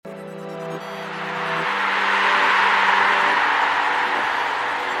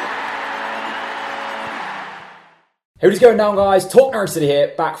Who's going down, guys? Talk Norwich City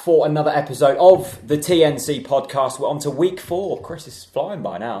here, back for another episode of the TNC podcast. We're on to week 4. Chris is flying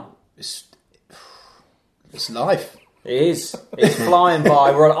by now. It's life. It is. It's flying by.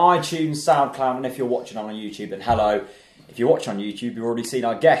 We're on iTunes, SoundCloud, and if you're watching on YouTube, then hello. If you're watching on YouTube, you've already seen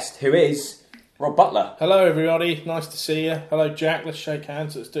our guest, who is Rob Butler. Hello, everybody. Nice to see you. Hello, Jack. Let's shake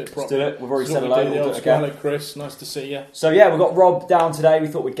hands. Let's do it properly. Let's do it. We've already said hello. We'll do it again. Hello, Chris. Nice to see you. So, yeah, we've got Rob down today. We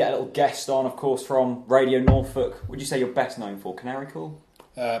thought we'd get a little guest on, of course, from Radio Norfolk. What would you say you're best known for? Canary Call?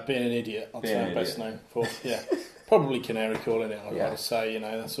 Being an idiot, I'd say I'm best known for. Yeah. Probably Canary Call, innit? I'd rather say,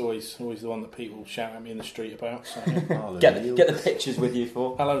 that's always the one that people shout at me in the street about. So. Get the pictures with you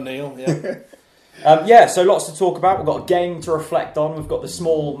for. Hello, Neil. Yeah. So lots to talk about. We've got a game to reflect on. We've got the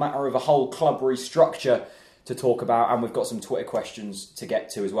small matter of a whole club restructure to talk about, and we've got some Twitter questions to get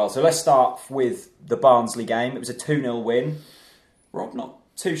to as well. So let's start with the Barnsley game. It was a 2-0 win. Rob, not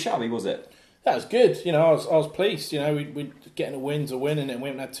too shabby, was it? That was good. I was pleased. We're getting a win's a win, and we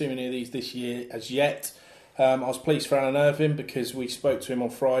haven't had too many of these this year as yet. I was pleased for Alan Irvine because we spoke to him on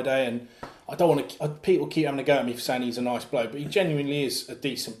Friday, and I don't want to. People keep having a go at me for saying he's a nice bloke, but he genuinely is a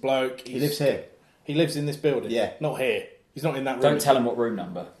decent bloke. He lives here. He lives in this building. Yeah. Not here. He's not in that room. Don't tell him what room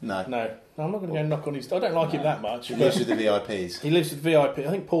number. No. I'm not going to go knock on his door. I don't like him that much. He lives with the VIPs. He lives with VIP.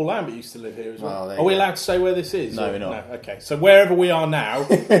 I think Paul Lambert used to live here as well. Are we allowed to say where this is? No, we're not. No, okay. So wherever we are now,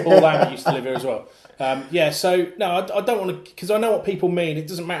 Paul Lambert used to live here as well. I don't want to... Because I know what people mean. It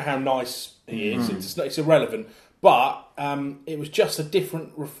doesn't matter how nice he is. It's irrelevant. But it was just a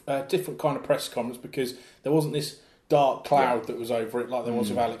different kind of press conference because there wasn't this dark cloud that was over it like there was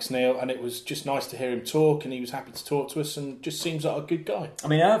with Alex Neil, and it was just nice to hear him talk, and he was happy to talk to us and just seems like a good guy. I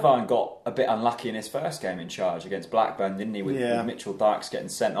mean, Irvine got a bit unlucky in his first game in charge against Blackburn, didn't he, with Mitchell Dykes getting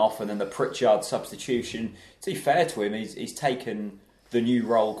sent off and then the Pritchard substitution. To be fair to him, he's taken the new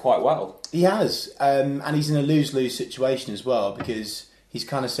role quite well. He has, and he's in a lose-lose situation as well because he's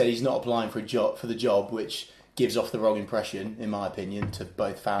kind of said he's not applying for the job, which gives off the wrong impression, in my opinion, to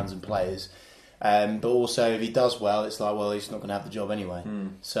both fans and players. But also, if he does well, it's like, well, he's not going to have the job anyway.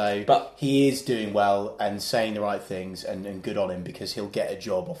 But he is doing well and saying the right things, and good on him because he'll get a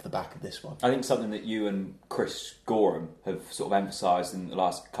job off the back of this one. I think something that you and Chris Gorham have sort of emphasised in the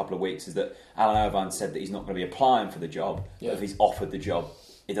last couple of weeks is that Alan Irvine said that he's not going to be applying for the job, but if he's offered the job,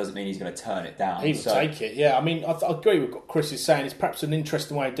 it doesn't mean he's going to turn it down. He would take it, yeah. I mean, I agree with what Chris is saying. It's perhaps an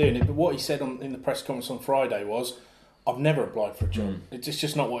interesting way of doing it, but what he said in the press conference on Friday was, I've never applied for a job. It's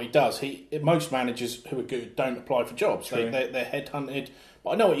just not what he does. Most managers who are good don't apply for jobs. They're headhunted.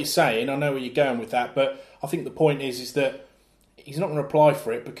 But I know what you're saying. I know where you're going with that. But I think the point is that he's not going to apply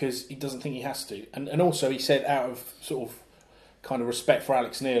for it because he doesn't think he has to. And also he said out of sort of kind of respect for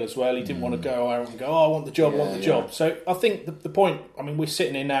Alex Neil as well, he didn't want to go out and go, I want the job. So I think the point, I mean, we're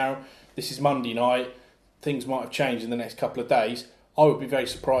sitting here now. This is Monday night. Things might have changed in the next couple of days. I would be very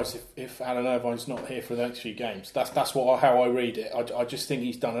surprised if Alan Irvine's not here for the next few games. That's how I read it. I just think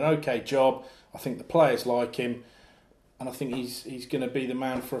he's done an okay job. I think the players like him, and I think he's going to be the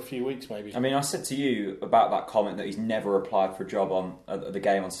man for a few weeks maybe. I mean, I said to you about that comment that he's never applied for a job on the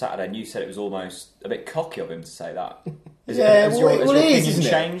game on Saturday, and you said it was almost a bit cocky of him to say that. Has your opinion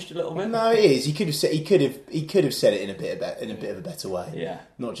changed a little bit? No, it is. He could have said it in a bit of a better way. Yeah,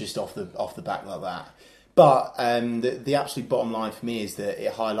 not just off the back like that. But the absolute bottom line for me is that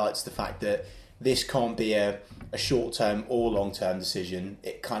it highlights the fact that this can't be a short-term or long-term decision.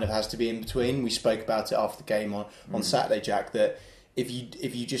 It kind of has to be in between. We spoke about it after the game on Saturday, Jack, that if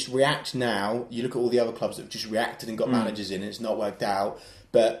you just react now, you look at all the other clubs that have just reacted and got managers in and it's not worked out.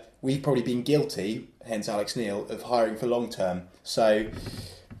 But we've probably been guilty, hence Alex Neil, of hiring for long-term. So,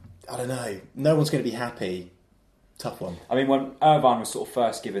 I don't know. No one's going to be happy. Tough one. I mean, when Irvine was sort of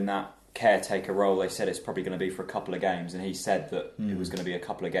first given that caretaker role, they said it's probably going to be for a couple of games, and he said that it was going to be a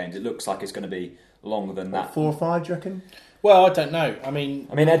couple of games. It looks like it's going to be longer than that. 4 or 5, do you reckon? Well, I don't know. I mean,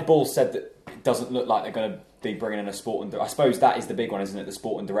 Ed Ball said that it doesn't look like they're going to be bringing in a sporting director. I suppose that is the big one, isn't it? The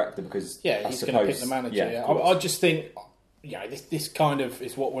sporting director, because he's going to pick the manager. Yeah. I just think, this kind of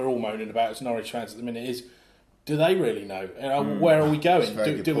is what we're all moaning about as Norwich fans at the minute. Is do they really know? Where are we going?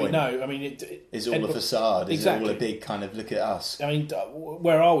 Do we know? I mean, it's all a facade. Is it all a big kind of look at us? I mean,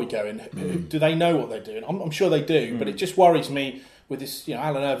 where are we going? Do they know what they're doing? I'm sure they do, but it just worries me with this.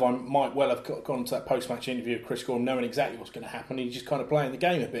 Alan Irvine might well have gone to that post-match interview with Chris Gorham knowing exactly what's going to happen. He's just kind of playing the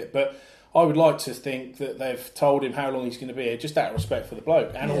game a bit. But I would like to think that they've told him how long he's going to be here, just out of respect for the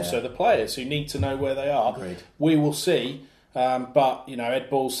bloke and also the players who need to know where they are. Agreed. We will see. But Ed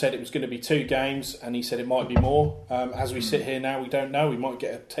Ball said it was going to be 2 games, and he said it might be more. As we sit here now, we don't know. We might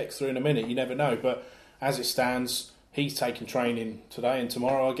get a text through in a minute. You never know. But as it stands, he's taking training today and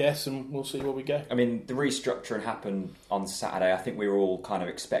tomorrow, I guess, and we'll see where we go. I mean, the restructuring happened on Saturday. I think we were all kind of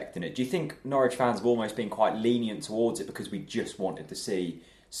expecting it. Do you think Norwich fans have almost been quite lenient towards it because we just wanted to see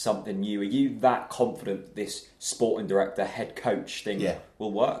something new? Are you that confident this sporting director, head coach thing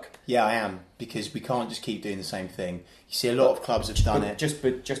will work? Yeah, I am, because we can't just keep doing the same thing. You see a lot of clubs have done it.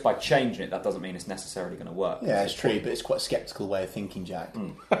 Just by changing it, that doesn't mean it's necessarily going to work. Yeah, it's true, but it's quite a sceptical way of thinking, Jack.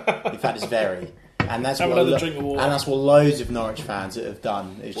 In fact, it's very. And that's Have what another drink of water. And that's what loads of Norwich fans have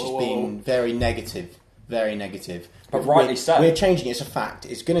done. It's just been very negative. Very negative. But rightly so. We're changing it. It's a fact.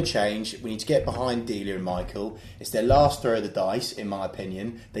 It's going to change. We need to get behind Delia and Michael. It's their last throw of the dice, in my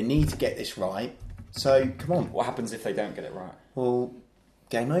opinion. They need to get this right. So, come on. What happens if they don't get it right? Well,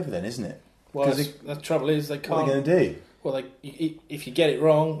 game over then, isn't it? Well, the trouble is they can't. What are they going to do? Well, if you get it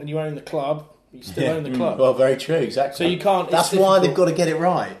wrong and you own the club, you still own the club. Well, very true, exactly. So you can't. That's why they've got to get it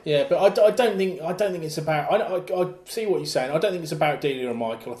right. Yeah, but I don't think it's about. I see what you're saying. I don't think it's about Delia and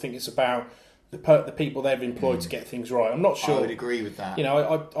Michael. I think it's about the people they've employed to get things right. I'm not sure. I would agree with that. You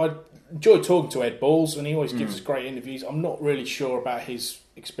know, I enjoy talking to Ed Balls, and he always gives us great interviews. I'm not really sure about his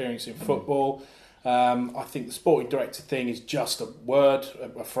experience in football. I think the sporting director thing is just a word,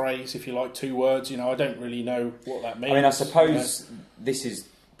 a phrase, if you like, 2 words. You know, I don't really know what that means. I mean, I suppose this is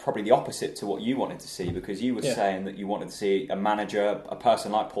probably the opposite to what you wanted to see, because you were saying that you wanted to see a manager, a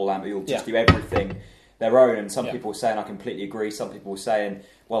person like Paul Lambert, who'll just do everything their own. And some people were saying, I completely agree. Some people were saying,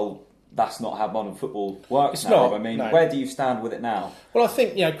 well, that's not how modern football works now. Not, I mean, where do you stand with it now? Well, I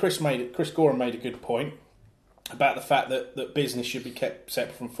think Chris Gorham made a good point about the fact that business should be kept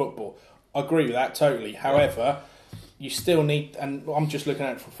separate from football. I agree with that totally. However, you still need, and I'm just looking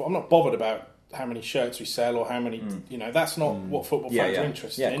at it I'm not bothered about how many shirts we sell or how many, that's not what football fans are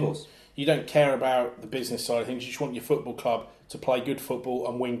interested in. Of course. You don't care about the business side of things. You just want your football club to play good football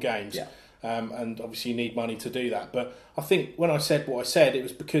and win games. Yeah. And obviously you need money to do that. But I think when I said what I said, it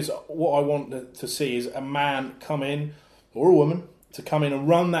was because what I want to see is a man come in, or a woman, to come in and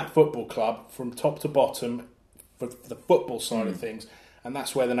run that football club from top to bottom for the football side of things. And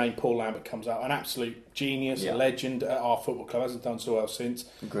that's where the name Paul Lambert comes out. An absolute genius, a legend at our football club. Hasn't done so well since.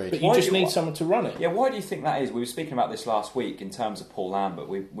 Agreed. But you just need someone to run it. Yeah, why do you think that is? We were speaking about this last week in terms of Paul Lambert.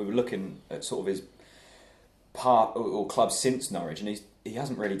 We were looking at sort of his part or club since Norwich, and he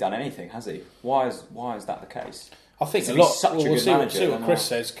hasn't really done anything, has he? Why is that the case? I think a lot. Such we'll a good see, manager, see what Chris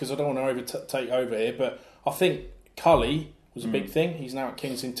says, because I don't want to take over here. But I think Cully was a big thing. He's now at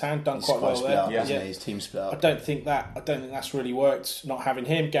Kingston Town, done quite well there. His team split up. I don't think that's really worked. Not having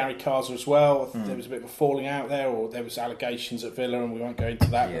him, Gary Carter as well. There was a bit of a falling out there, or there was allegations at Villa, and we won't go into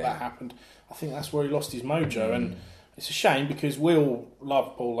that. But that happened. I think that's where he lost his mojo, and it's a shame because we all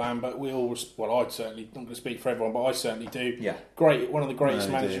love Paul Lambert. We all, I certainly, not going to speak for everyone, but I certainly do. Yeah, great, one of the greatest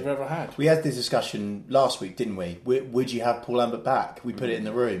managers we've ever had. We had this discussion last week, didn't we? Would you have Paul Lambert back? We put it in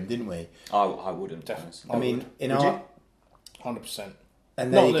the room, didn't we? I wouldn't. Definitely. I mean, in our 100%.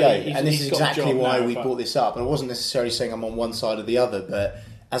 And there you go. And this is exactly why we brought this up. And I wasn't necessarily saying I'm on one side or the other, but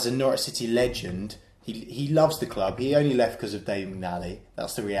as a Norwich City legend, he loves the club. He only left because of David McNally.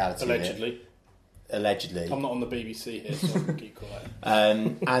 That's the reality Allegedly. of it. Allegedly. I'm not on the BBC here, so I can keep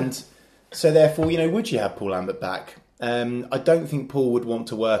quiet. And so therefore, would you have Paul Lambert back? I don't think Paul would want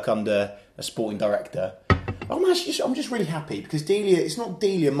to work under a sporting director. I'm just really happy because Delia, it's not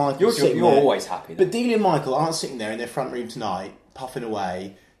Delia and Michael. You're always happy. But Delia and Michael aren't sitting there in their front room tonight, puffing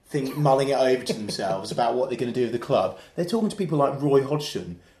away, mulling it over to themselves about what they're going to do with the club. They're talking to people like Roy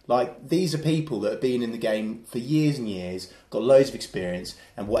Hodgson. Like, these are people that have been in the game for years and years, got loads of experience,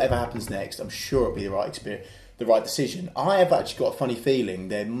 and whatever happens next, I'm sure it'll be the right experience, the right decision. I have actually got a funny feeling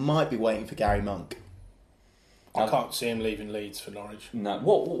they might be waiting for Gary Monk. I can't see him leaving Leeds for Norwich. No.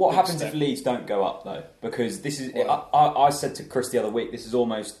 What happens if Leeds don't go up, though? Because this is... I said to Chris the other week, this is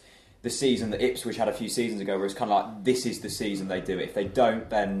almost the season that Ipswich had a few seasons ago, where it's kind of like, this is the season they do it. If they don't,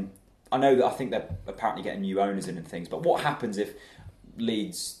 then... I think they're apparently getting new owners in and things, but what happens if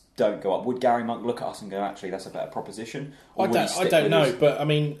Leeds don't go up? Would Gary Monk look at us and go, actually, that's a better proposition? I don't know, but I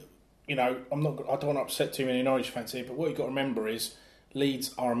mean, I don't want to upset too many Norwich fans here, but what you've got to remember is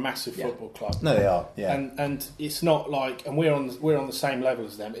Leeds are a massive football club. No, they are. Yeah, and it's not like, and we're on the same level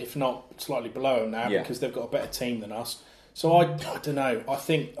as them, if not slightly below them now, because they've got a better team than us. So I don't know. I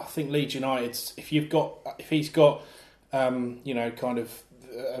think Leeds United, if he's got kind of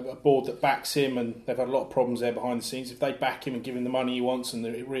a board that backs him, and they've had a lot of problems there behind the scenes. If they back him and give him the money he wants and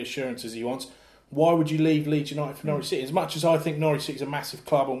the reassurances he wants, why would you leave Leeds United for Norwich City? As much as I think Norwich City is a massive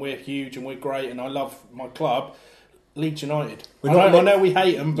club and we're huge and we're great and I love my club, Leeds United. We're I know we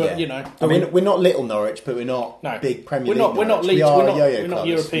hate them, but you know, I mean, we're not little Norwich, but we're not big Premier League. We're not Norwich. Leeds. We're not clubs.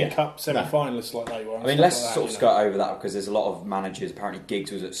 European Cup semi-finalists like they were. I mean, let's sort of skirt over that because there's a lot of managers. Apparently,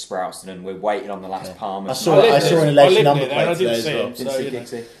 Giggs was at Sproutston, and we're waiting on the last Palmer. I saw an election number plate today as well. Didn't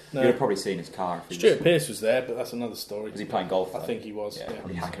see Giggsy. You'd have probably seen his car. If Stuart Pearce was there, but that's another story. Was he playing golf? I think he was. Yeah,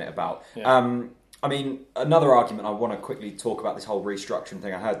 probably hacking it about. Yeah. I mean, another argument I want to quickly talk about this whole restructuring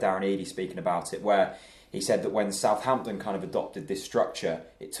thing. I heard Darren Eadie speaking about it, where he said that when Southampton kind of adopted this structure,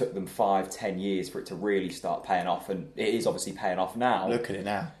 it took them 5-10 years for it to really start paying off, and it is obviously paying off now. Look at it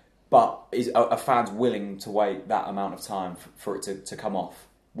now. But are fans willing to wait that amount of time for it to come off?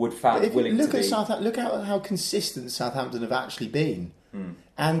 Would fans willing to be... Look at how consistent Southampton have actually been.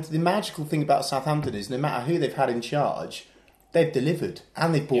 And the magical thing about Southampton is no matter who they've had in charge, they've delivered,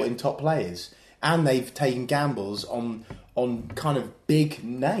 and they've brought in top players, and they've taken gambles on kind of big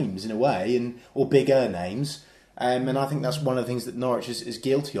names in a way, or bigger names. And I think that's one of the things that Norwich is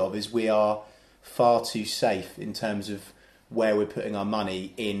guilty of, is we are far too safe in terms of where we're putting our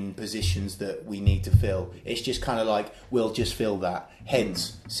money in positions that we need to fill. It's just kind of like, we'll just fill that.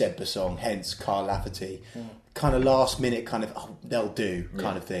 Hence Seb Bassong, hence Carl Lafferty. Kind of last minute kind of, they'll do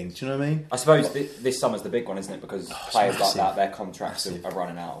kind of thing. Do you know what I mean? I suppose this summer's the big one, isn't it? Because players like that, their contracts are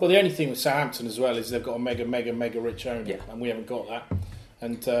running out. Well, the only thing with Southampton as well is they've got a mega rich owner, and we haven't got that.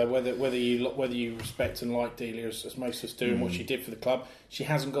 And whether you respect and like Delia as most of us do, and what she did for the club, she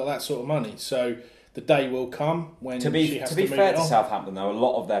hasn't got that sort of money. So the day will come when she has to be move fair it to on. Southampton, though, a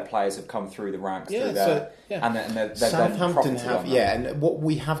lot of their players have come through the ranks through there, and they're Southampton have, and what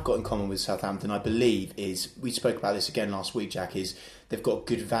we have got in common with Southampton, I believe, is, we spoke about this again last week, Jack, is they've got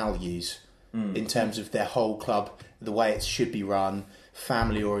good values in terms of their whole club, the way it should be run,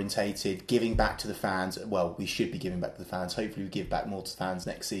 family orientated, giving back to the fans. Well, we should be giving back to the fans. Hopefully, we give back more to the fans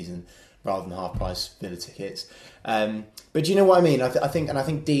next season rather than half price Villa tickets. But do you know what I mean? I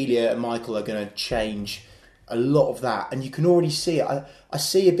think Delia and Michael are going to change a lot of that, and you can already see it. I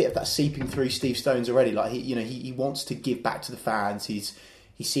see a bit of that seeping through Steve Stones already. Like he wants to give back to the fans.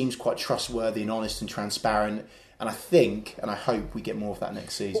 He seems quite trustworthy and honest and transparent. And I think, and I hope, we get more of that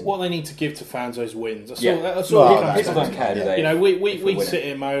next season. What they need to give to fans those wins. People don't care, do they? You know, we sit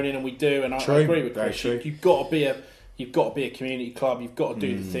here moaning, and we do, and I agree with Chris. You've got to be a community club. You've got to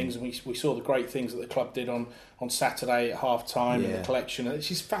do the things, and we saw the great things that the club did on Saturday at half time in the collection. It's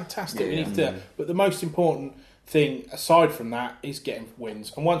just fantastic. We need to, but the most important thing aside from that is getting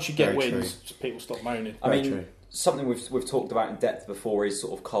wins. And once you get wins, people stop moaning. I mean, something we've talked about in depth before is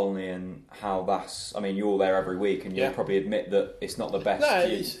sort of Colney and how that's. I mean, you're all there every week, and you'll probably admit that it's not the best. No,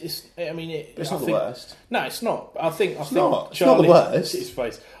 it's not the worst. No, it's not. I think it's Charlie, not the worst. His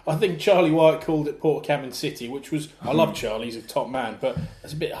face. I think Charlie White called it Portakabin City, which was. I love Charlie; he's a top man, but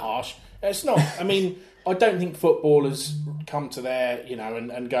it's a bit harsh. It's not. I mean, I don't think footballers come to there,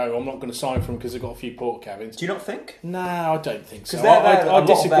 and go, I'm not going to sign for him because they've got a few Portakabins. Do you not think? No, I don't think so. I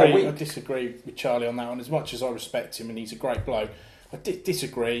disagree. I disagree with Charlie on that one. As much as I respect him and he's a great bloke, I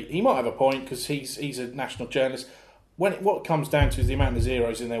disagree. He might have a point because he's a national journalist. What it comes down to is the amount of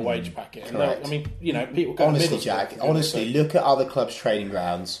zeros in their wage packet. And I mean, people go. Honestly, Jack. Look at other clubs' training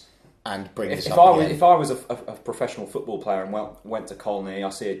grounds and bring this up again. If I was a professional football player and went to Colney,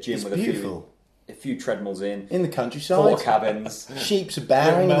 I see a gym with a few treadmills in the countryside, Portakabins, sheep's a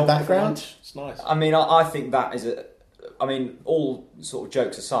bearing in the background. It's nice. I mean, I think that is I mean, all sort of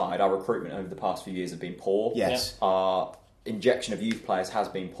jokes aside, our recruitment over the past few years have been poor. Yes. Our injection of youth players has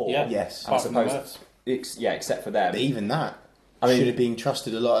been poor. Yeah. Yes. And I suppose, except for them. But even that should have been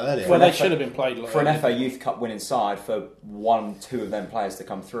trusted a lot earlier. Well, they should have been played a lot for earlier. an FA Youth Cup winning side. For 1-2 of them players to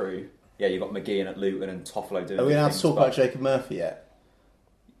come through, you've got McGeehan at Luton and Toffolo doing. Are we allowed to talk about Jacob Murphy yet?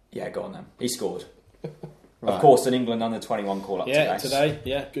 Yeah, go on then. He scored. Right. Of course, an England under-21 call-up today.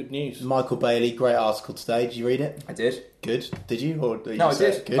 Yeah, good news. Michael Bailey, great article today. Did you read it? I did. Good. Did you? Or did no, you I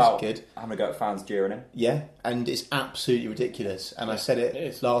did. Good. About good. Having a go at fans jeering him. Yeah, and it's absolutely ridiculous. And I said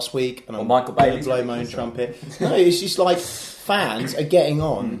it last week, and I'm Michael Bailey's blow my own trumpet. No, it's just like fans are getting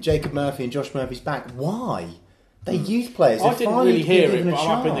on Jacob Murphy and Josh Murphy's back. Why? They're youth players. I didn't really hear it, but I'm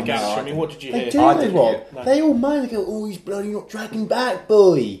up in the gantry. I mean, what did you hear? They all moan. They go, "Oh, he's bloody not dragging back,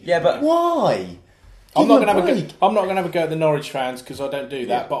 boy." Yeah, but why? I'm not going to have a go at the Norwich fans because I don't do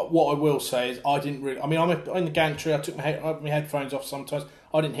that. Yeah. But what I will say is I didn't really. I mean, I'm in the gantry. I took my headphones off sometimes.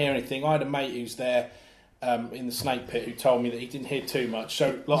 I didn't hear anything. I had a mate who's there in the snake pit who told me that he didn't hear too much.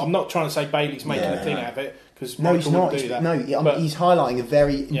 So I'm not trying to say Bailey's making a thing out of it because he's not. Do that. No, he's highlighting a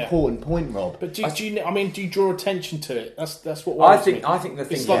very important point, Rob. But do you draw attention to it? That's what I think the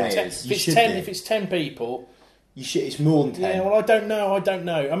thing is if it's 10 people. It's more than 10. Yeah, well, I don't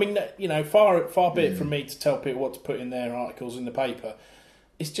know. I mean, far be it from me to tell people what to put in their articles in the paper.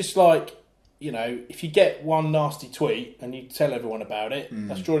 It's just like, if you get one nasty tweet and you tell everyone about it,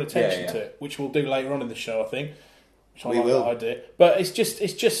 that's drawing attention to it, which we'll do later on in the show, I think. We will. That idea. But it's just,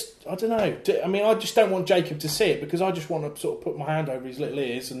 I don't know. I mean, I just don't want Jacob to see it because I just want to sort of put my hand over his little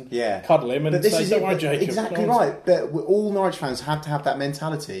ears and cuddle him and say, don't worry, Jacob. Exactly right. But all Norwich fans have to have that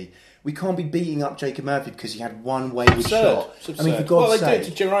mentality. We can't be beating up Jacob Murphy because he had one wayward shot. I mean, for God's sake. They do it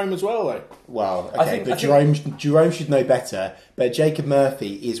to Jerome as well, though. Well, okay, Jerome should know better. But Jacob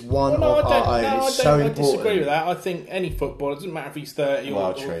Murphy is one of our own. It's so important. I disagree with that. I think any footballer, it doesn't matter if he's 30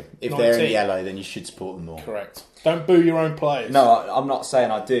 or true. If 19. they're in yellow, then you should support them more. Correct. Don't boo your own players. No, I'm not saying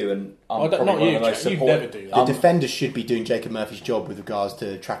I do, and I'm probably not one you, of the most Jack. You never do that. The defenders should be doing Jacob Murphy's job with regards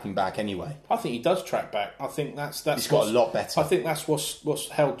to tracking back anyway. I think he does track back. I think that's he's got a lot better. I think that's what's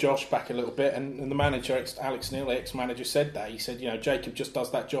held Josh back a little bit, and the manager, Alex Neil, ex-manager, said that. He said, Jacob just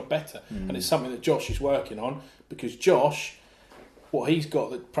does that job better, and it's something that Josh is working on because Josh, what he's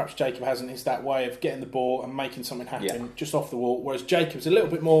got that perhaps Jacob hasn't is that way of getting the ball and making something happen just off the wall. Whereas Jacob's a little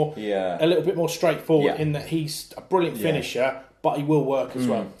bit more straightforward in that he's a brilliant finisher, but he will work as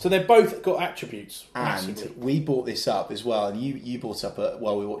well. So they've both got attributes. Massively. And we brought this up as well, and you brought up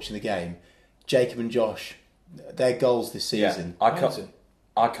while we were watching the game. Jacob and Josh, their goals this season.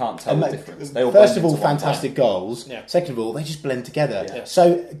 I can't tell the difference. They all First of all, fantastic goals. Yeah. Second of all, they just blend together. Yeah.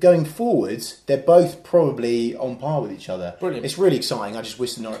 So going forwards, they're both probably on par with each other. Brilliant. It's really exciting. I just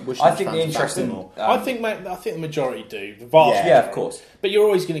wish the I think the interesting. more. I think the majority do. The vast majority. Yeah, of course. But you're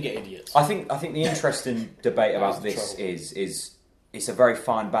always going to get idiots. I think the interesting debate about this is it's a very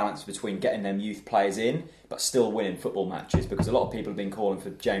fine balance between getting them youth players in but still winning football matches, because a lot of people have been calling for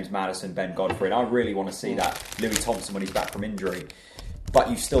James Maddison, Ben Godfrey, and I really want to see that Louis Thompson when he's back from injury. But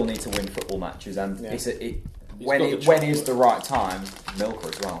you still need to win football matches, and when is the right time? Milker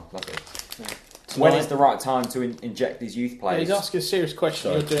as well, lovely. Yeah. When is the right time to inject these youth players? He's asking a serious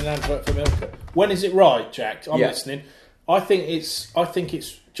question. Sorry. You're doing an advert for Milker. When is it right, Jack? I'm listening. I think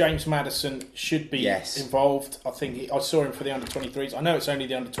it's James Maddison should be involved. I think I saw him for the under-23s. I know it's only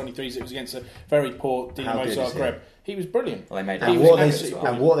the under-23s. It was against a very poor Dinamo Zagreb. He was brilliant. Well, they made and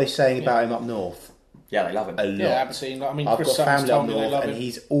what are they saying about him up north? Yeah, they love him. A lot. Yeah, Aberdeen. I mean, I've Chris got family up north, and he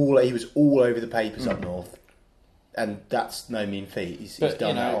was all over the papers up north, and that's no mean feat. He's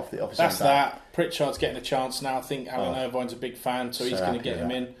done that off his own back. That's that. Pritchard's getting a chance now. I think Alan Irvine's a big fan, so he's going to get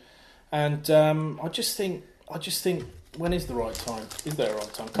him in. And I just think, when is the right time? Is there a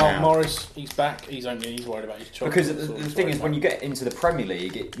right time? Carlton Morris, he's back. He's worried about his job. Because the thing is, when you get into the Premier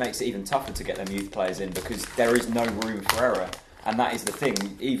League, it makes it even tougher to get them youth players in because there is no room for error. And that is the thing.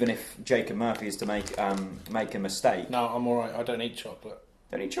 Even if Jacob Murphy is to make a mistake. No, I'm all right. I don't eat chocolate.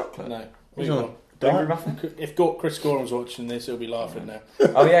 Don't eat chocolate? No. Move on. If Chris Gorham's watching this, he'll be laughing now.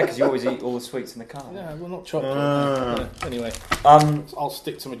 Oh yeah, because you always eat all the sweets in the car. Yeah, well, not chocolate. Anyway, I'll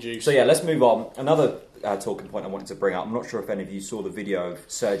stick to my juice. So yeah, let's move on. Another talking point I wanted to bring up. I'm not sure if any of you saw the video of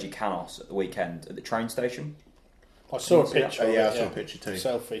Sergi Canos at the weekend at the train station. I saw a picture. I saw a picture too.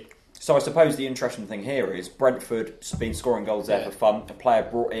 Selfie. So I suppose the interesting thing here is Brentford's been scoring goals there for fun. A player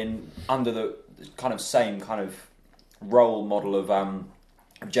brought in under the kind of same kind of role model of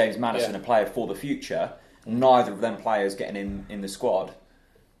James Maddison, a player for the future. Neither of them players getting in the squad.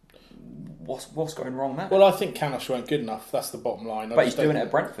 What's going wrong there? Well, I think Canos weren't good enough. That's the bottom line. But he's doing it at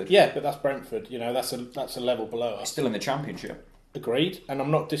Brentford. Yeah, but that's Brentford. That's a level below us. He's still in the Championship. Agreed, and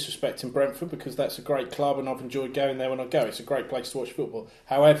I'm not disrespecting Brentford because that's a great club and I've enjoyed going there when I go. It's a great place to watch football.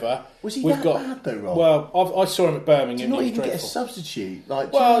 However, was he bad though, Rob? Well, I saw him at Birmingham. Did not even get a substitute? All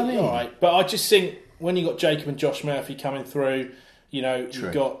right, but I just think when you got Jacob and Josh Murphy coming through,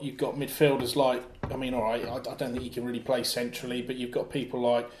 you've got midfielders like. I mean, all right, I don't think he can really play centrally, but you've got people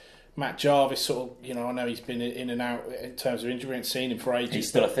like Matt Jarvis, sort of, I know he's been in and out in terms of injury. We haven't seen him for ages. He's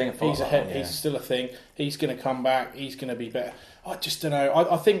still a thing. He's still a thing. He's going to come back. He's going to be better. I just don't know.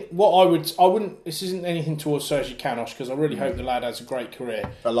 I think I wouldn't. This isn't anything towards Sergi Canos because I really hope the lad has a great career.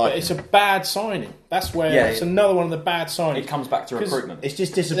 But it's a bad signing. That's where it's another one of the bad signings. It comes back to recruitment. It's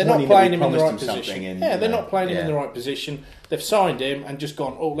just disappointing. They're not playing him in the right position. They're not playing him in the right position. They've signed him and just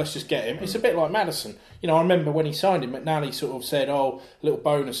gone, let's just get him. It's a bit like Maddison. I remember when he signed him, McNally sort of said, a little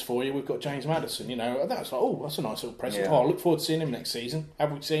bonus for you, we've got James Maddison. And that's like, that's a nice little present. I look forward to seeing him next season.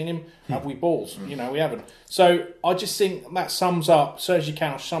 Have we seen him? Have we balls? We haven't. So I just think that Sergi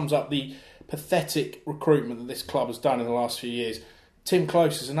Canos sums up the pathetic recruitment that this club has done in the last few years. Tim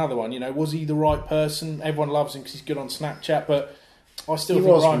Close is another one. Was he the right person? Everyone loves him because he's good on Snapchat, but I still He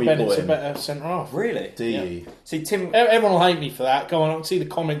think was Ryan when we Bennett's bought a him. better centre half. Really? Do you? See, Tim. Everyone will hate me for that. Go on, I can see the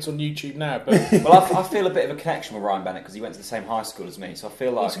comments on YouTube now. But Well, I feel a bit of a connection with Ryan Bennett because he went to the same high school as me. So I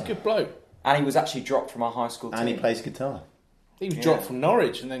feel like he's a good bloke. and he was actually dropped from our high school team. And he plays guitar. He was dropped from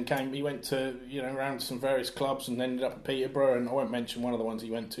Norwich and then he went to, around some various clubs and ended up at Peterborough, and I won't mention one of the ones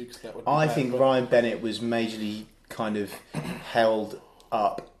he went to because that would be I bad, think but Ryan Bennett was majorly kind of held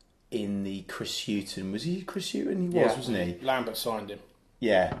up in the Chris Hughton. Was he Chris Hughton? He was, wasn't he? Lambert signed him.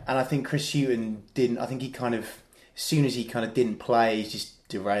 Yeah, and I think Chris Hughton didn't. I think he kind of, as soon as he kind of didn't play, he just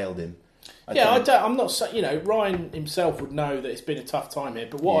derailed him. I'm not saying, Ryan himself would know that it's been a tough time here,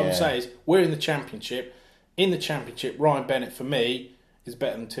 but what I'm saying is we're in the Championship. In the Championship, Ryan Bennett, for me, is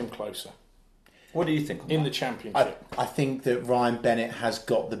better than Tim Closer. What do you think? In the Championship. I think that Ryan Bennett has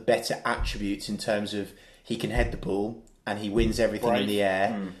got the better attributes in terms of he can head the ball and he wins everything in the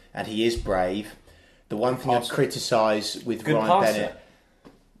air and he is brave. The one thing I'd criticise with Good Ryan passer.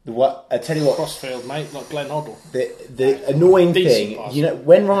 Bennett, I tell you what, Crossfield, mate, like Glenn Hoddle. the annoying Decent thing, passer.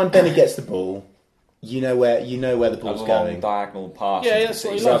 when Ryan Bennett gets the ball, you know where the A ball's long going. diagonal pass. Yeah, that's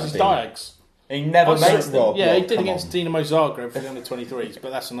what he loves, his diags. He never makes them. Rob, Yeah, he Rob, did come against on. Dinamo Zagreb for the under-23s,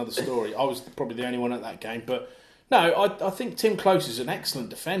 but that's another story. I was probably the only one at that game. But no, I think Tim Close is an excellent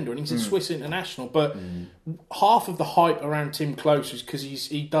defender and he's a Swiss international. But half of the hype around Tim Close is because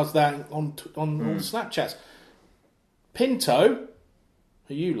he does that on all the Snapchats. Pinto,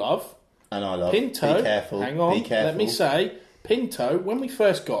 who you love, And I love. Pinto, Be careful. hang on, Be careful. let me say, Pinto, when we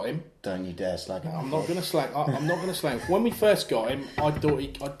first got him, Don't you dare slag him. I'm not going to slag. I'm not going to slag him. When we first got him, I didn't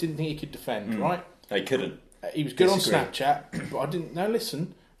think he could defend. Right? They couldn't. He was good Disagree. on Snapchat, but I didn't. No,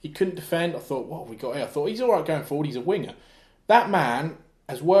 listen, he couldn't defend. I thought, what have we got here? I thought he's all right going forward. He's a winger. That man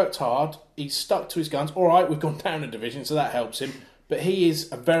has worked hard. He's stuck to his guns. All right, we've gone down a division, so that helps him. But he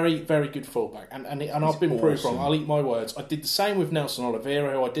is a very, very good fullback, and I've been proved wrong. I'll eat my words. I did the same with Nelson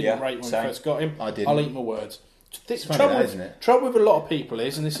Oliveira, who I didn't rate when same. we first got him. I didn't. I'll eat my words. funny that, isn't it? Trouble with a lot of people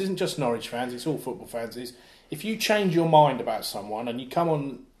is, and this isn't just Norwich fans, it's all football fans, is if you change your mind about someone and you come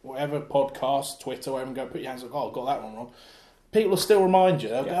on whatever podcast, Twitter, whatever, and go put your hands up, oh, I got that one wrong, people will still remind you.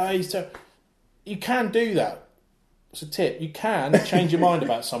 They'll go, "Oh, you can do that. It's a tip. You can change your mind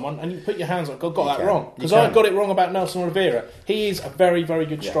about someone and you put your hands up, I got that wrong. Because I got it wrong about Nelson Oliveira. He is a very, very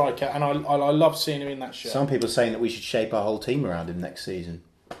good striker, and I love seeing him in that shirt. Some people are saying that we should shape our whole team around him next season.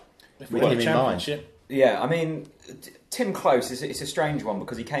 If with we win him the in mind. Championship. Yeah, I mean, Tim Close, it's a strange one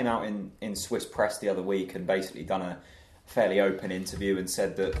because he came out in Swiss press the other week and basically done a fairly open interview and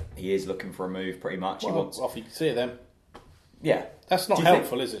said that he is looking for a move pretty much. Well, He wants, off you can see it then. yeah. That's not Do you think-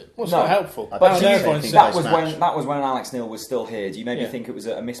 helpful, is it? Well, it's No. not helpful. But But do do you you think think that that was match? when Alex Neil was still here? Do you maybe think it was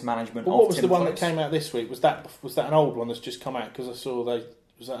a mismanagement But of what was Tim the one Close? that came out this week? Was that an old one that's just come out? Because I saw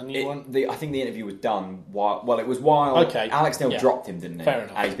was that a new one? I think the interview was done while it was while Okay. Alex Neil Yeah. dropped him, didn't he? Fair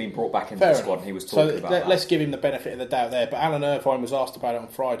enough. And he's been brought back into Fair the squad enough. and he was talking about that. Let's give him the benefit of the doubt there. But Alan Irvine was asked about it on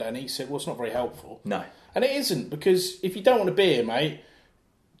Friday, and he said, "Well, it's not very helpful." No. And it isn't, because if you don't want to be here, mate,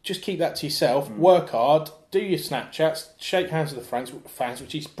 just keep that to yourself. Work hard, do your Snapchats, shake hands with the fans,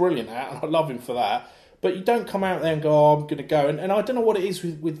 which he's brilliant at, and I love him for that. But you don't come out there and go, "Oh, I'm going to go." And I don't know what it is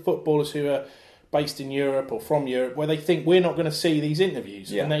with footballers who are based in Europe or from Europe, where they think we're not going to see these interviews,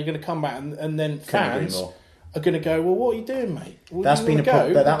 Yeah. and they're going to come back, and then Couldn't agree fans more. are going to go, "Well, what are you doing, mate? Well, That's you been a wanna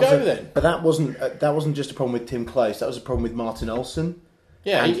problem, go? but Go then." that wasn't just a problem with Tim Close. That was a problem with Martin Olsen.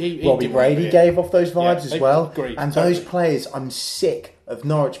 Yeah, And he Robbie did want to Brady be it. gave off those vibes Yeah, as they well. agreed, And totally. those players, I'm sick of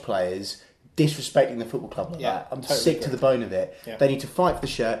Norwich players disrespecting the football club like Yeah, that. I'm totally sick to agree. the bone of it. Yeah. They need to fight for the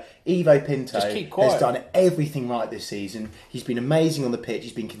shirt. Ivo Pinto Just keep quiet. has done everything right this season. He's been amazing on the pitch.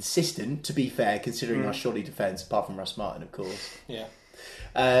 He's been consistent, to be fair, considering our shoddy defence, apart from Russ Martin, of course. Yeah.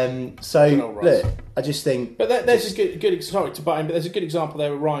 So, Good old Russ. look, I just think... But there's a good sorry to butt in, but there's a good example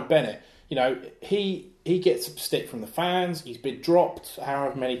there with Ryan Bennett. You know, he gets some stick from the fans. He's been dropped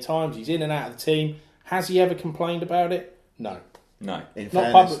however many times. He's in and out of the team. Has he ever complained about it? No. No. In Not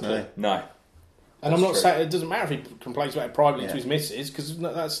fairness, publicly. no. No. And I'm That's not true. saying it doesn't matter if he complains about it privately Yeah. to his missus, because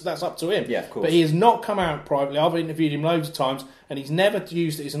that's up to him. Yeah, of course. But he has not come out privately. I've interviewed him loads of times, and he's never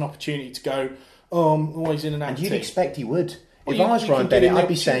used it as an opportunity to go, "Oh, I'm always in and out And of the you'd team." expect he would. Well, If I was you Ryan can give him Bennett, the I'd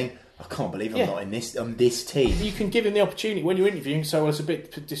be opportunity. saying, I can't believe I'm Yeah. not on this team. You can give him the opportunity when you're interviewing. So I was a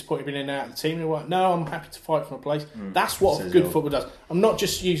bit disappointed being in and out of the team. And you're like, "No, I'm happy to fight for my place." That's what Says good all. football does. I'm not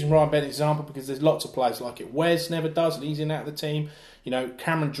just using Ryan Bennett's example because there's lots of players like it. Wes never does, and he's in and out of the team. You know,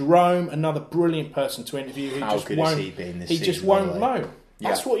 Cameron Jerome, another brilliant person to interview. Who How just good has won't, he been this He just season, by won't the way? know.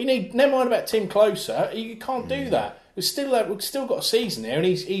 That's Yeah. what you need. Never mind about Tim Closer. You can't do that. we've still got a season here, and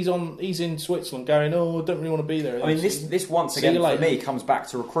he's in Switzerland going, I don't really want to be there. I mean, this once again for me comes back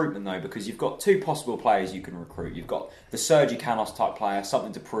to recruitment though, because you've got two possible players you can recruit. You've got the Sergi Canos type player,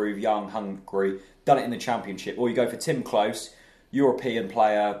 something to prove, young, hungry, done it in the Championship, or you go for Tim Close, European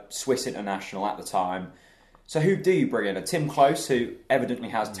player, Swiss international at the time. So who do you bring in? A Tim Close, who evidently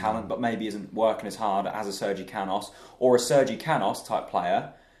has talent but maybe isn't working as hard as a Sergi Canos, or a Sergi Canos type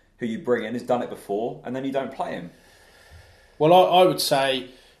player who you bring in, has done it before, and then you don't play him? Well, I would say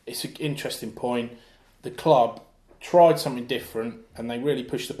it's an interesting point. The club tried something different, and they really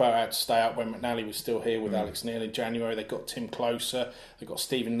pushed the boat out to stay up when McNally was still here with Alex Neil in January. They got Tim Closer, they got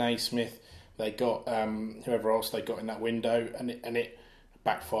Stephen Naismith, they got whoever else they got in that window, and it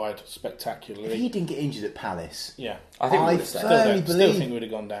backfired spectacularly. If he didn't get injured at Palace, I think I firmly still believe. think we would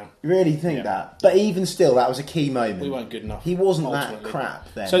have gone down. Really think that, but even still, that was a key moment. We weren't good enough. He wasn't ultimately. that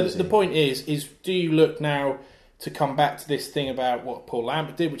crap then. So was the he? point is do you look now to come back to this thing about what Paul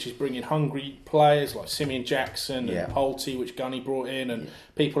Lambert did, which is bringing hungry players like Simeon Jackson and Pulte, which Gunny brought in, and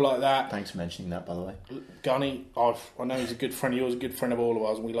people like that. Thanks for mentioning that, by the way. Gunny, I know he's a good friend of yours, a good friend of all of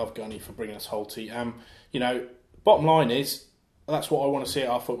us, and we love Gunny for bringing us Pulte. Bottom line is that's what I want to see at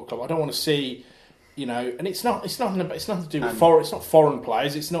our football club. I don't want to see, and it's nothing to do with foreign. It's not foreign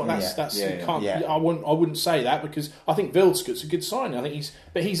players. It's not you can't. I wouldn't say that because I think Wildskut's a good signing. I think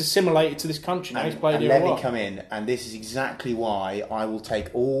he's assimilated to this country now. He's played here a let while. me come in, and this is exactly why I will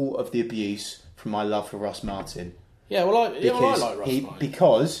take all of the abuse from my love for Ross Martin. Yeah, well, I like Ross Martin.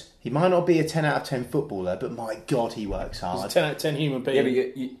 Because he might not be a 10 out of 10 footballer, but my God, he works hard. He's a 10 out of 10 human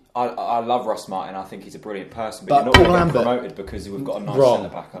being. Yeah, but I love Ross Martin. I think he's a brilliant person. But But you're not Paul going to Lambert, get promoted because we've got a nice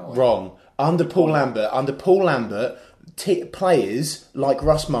centre-back, aren't we? Wrong. Under Paul Lambert, players like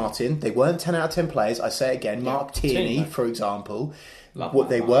Ross Martin, they weren't 10 out of 10 players. I say it again, Mark Tierney, for example.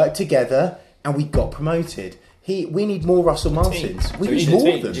 They worked together and we got promoted. We need more Russell Martins. We need more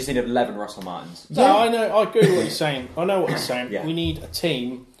of them. You just need 11 Russell Martins. Yeah, I know. I agree with what he's saying. I know what he's saying. Yeah. We need a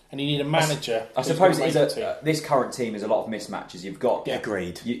team, and you need a manager. I suppose this current team is a lot of mismatches. You've got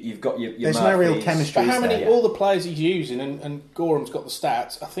agreed. You've got your There's Murphys. no real chemistry. But how many? All the players he's using, and Gorham's got the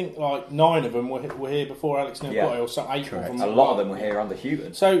stats. I think like 9 of them were here before Alex Neil got here, or some 8 of them. A lot of them were here under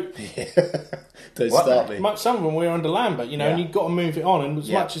Houghton. So don't start me. Some of them were under Lambert, and you've got to move it on. And as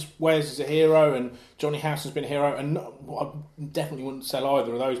much as Wes is a hero, and Johnny Howson's been a hero, and I definitely wouldn't sell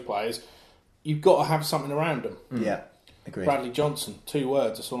either of those players. You've got to have something around them. Yeah, agreed. Bradley Johnson, 2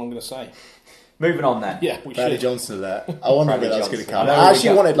 words. That's all I'm going to say. Moving on then. Yeah, Bradley Johnson alert. I wonder where that's going to come. I I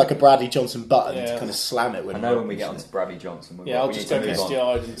actually wanted like a Bradley Johnson button to kind of slam it with. I know when we get onto Bradley Johnson. I'll just go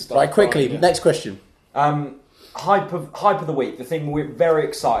misty-eyed and stuff. Right, quickly, next question. Hype of the week. The thing we're very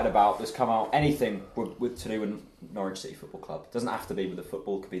excited about that's come out. Anything with to do with Norwich City Football Club. Doesn't have to be with the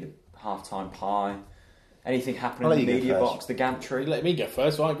football. It could be the half-time pie. Anything happening in the media box, the gantry. Let me go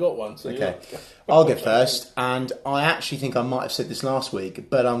first. I ain't got one. So okay, I'll go first. And I actually think I might have said this last week,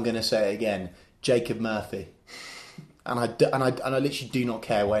 but I'm going to say it again. Jacob Murphy, and I literally do not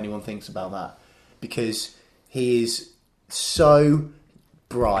care what anyone thinks about that because he is so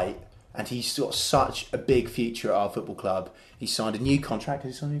bright and he's got such a big future at our football club. He signed a new contract.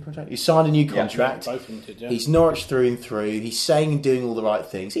 Has he signed a new contract? He signed a new contract. Both of them did, yeah. He's Norwich through and through. He's saying and doing all the right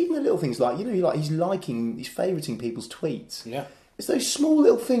things. Even the little things like he's favouriting people's tweets. Yeah, it's those small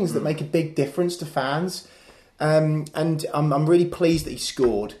little things that make a big difference to fans. And I'm really pleased that he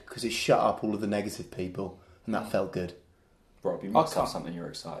scored because it shut up all of the negative people, and that felt good. Rob, you must have something you're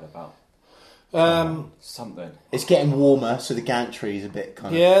excited about. Something. It's getting warmer, so the gantry is a bit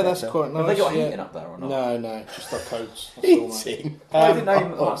kind of... Yeah, that's quite nice. Have they got heating up there or not? No, just like coats. Heating? I didn't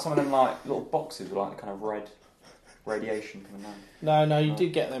know like some of them like little boxes with like kind of red radiation coming down. No, you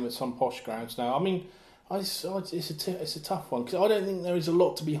did get them at some posh grounds now. I mean... It's a tough one because I don't think there is a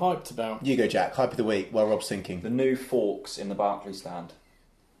lot to be hyped about. You go, Jack. Hype of the week while Rob's thinking. The new forks in the Barclays stand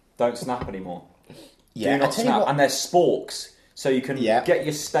don't snap anymore. Yeah, do not snap, and they're sporks, so you can get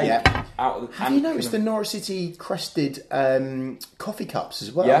your steak out of the. Have you noticed the Norwich City crested coffee cups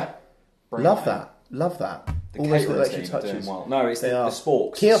as well? Yeah, love that. The always catering team are doing well. No, it's the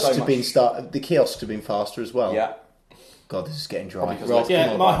sporks. The kiosks have been faster as well. Yeah. God, this is getting dry.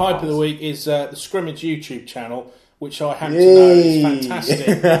 My hype of the week is the Scrimmage YouTube channel, which I happen to know is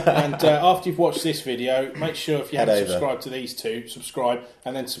fantastic. And after you've watched this video, make sure if you haven't subscribed to these two, subscribe,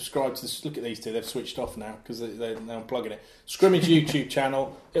 and then subscribe to this. Look at theyese two; they've switched off now because they're unplugging it. Scrimmage YouTube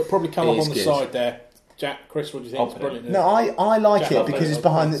channel. It'll probably come up on the side there. Jack, Chris, what do you think? It's brilliant. No, I like it because it's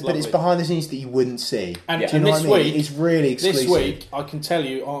behind the scenes that you wouldn't see. And this week, it's really exclusive. This week, I can tell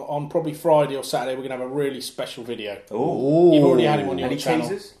you, on probably Friday or Saturday, we're going to have a really special video. Ooh. You've already had him on your Any channel.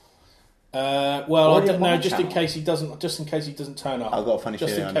 teasers? Well, I Already don't on know. my Just in channel. case he doesn't. Just in case he doesn't turn up. I've got a funny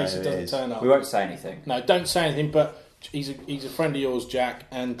Just feeling in I know case he who it doesn't is. turn up. We won't say anything. No, don't say anything. But he's a friend of yours, Jack,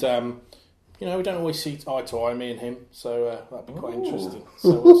 and we don't always see eye to eye, me and him. So that'd be quite interesting.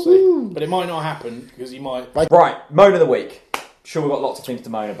 So we'll see. But it might not happen because he might. Right, moan of the week. Sure, we've got lots of things to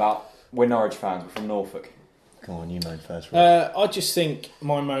moan about. We're Norwich fans. We're from Norfolk. Come on, you moan first. Rob. I just think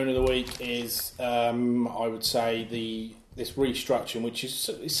my moan of the week is, I would say this restructuring, which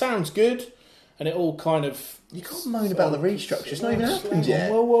it sounds good, and it all kind of. You can't moan about the restructure. It's not even happened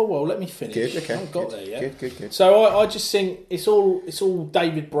yet. Whoa! Let me finish. Good, okay. I haven't got there yet. Good. So I just think it's all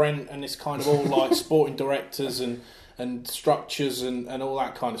David Brent and it's kind of all like sporting directors and structures and all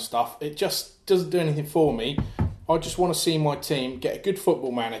that kind of stuff. It just doesn't do anything for me. I just want to see my team get a good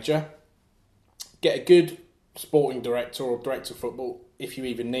football manager, get a good sporting director or director of football if you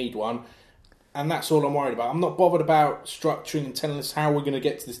even need one, and that's all I'm worried about. I'm not bothered about structuring and telling us how we're going to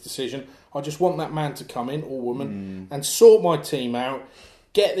get to this decision. I just want that man to come in, or woman, and sort my team out,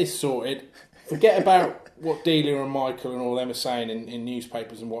 get this sorted, forget about what Delia and Michael and all them are saying in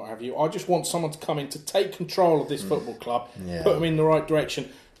newspapers and what have you. I just want someone to come in to take control of this football club, put them in the right direction.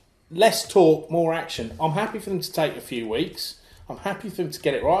 Less talk, more action. I'm happy for them to take a few weeks. I'm happy for them to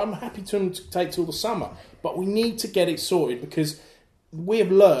get it right. I'm happy for them to take till the summer. But we need to get it sorted because we have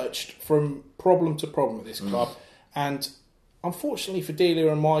lurched from problem to problem at this club. And unfortunately for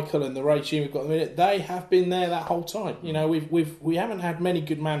Delia and Michael and the regime we've got at the minute, they have been there that whole time. You know, we haven't had many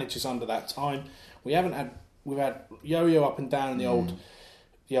good managers under that time. We've had yo-yo up and down in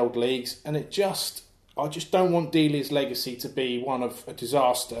the old leagues, and I just don't want Delia's legacy to be one of a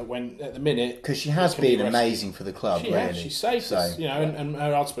disaster when at the minute, because she has been amazing for the club. She saved us, and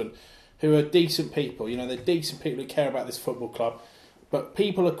her husband, who are decent people. You know, they're decent people who care about this football club. But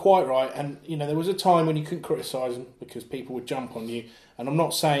people are quite right, and there was a time when you couldn't criticise them because people would jump on you. And I'm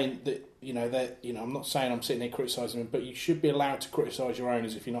not saying that I'm not saying I'm sitting there criticising them, but you should be allowed to criticise your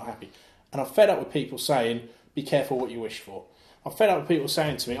owners if you're not happy. And I'm fed up with people saying, "Be careful what you wish for." I'm fed up with people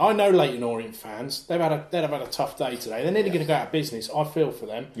saying to me, I know Leyton Orient fans, they'd have had a tough day today. They're nearly going to go out of business. I feel for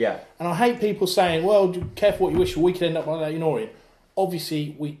them. Yeah. And I hate people saying, well, be careful what you wish for, we could end up like Leyton Orient.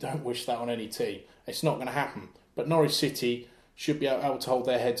 Obviously, we don't wish that on any team. It's not going to happen. But Norwich City should be able to hold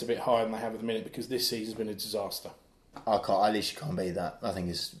their heads a bit higher than they have at the minute because this season's been a disaster. I literally can't beat that. I think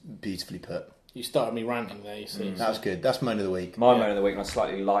it's beautifully put. You started me ranting there, you see. That was good. That's moan of the week. My moan of the week on a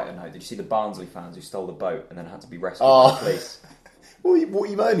slightly lighter note. Did you see the Barnsley fans who stole the boat and then had to be rescued by the police? What are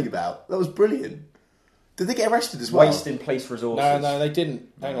you moaning about? That was brilliant. Did they get arrested as well? Wasting police resources. No, they didn't.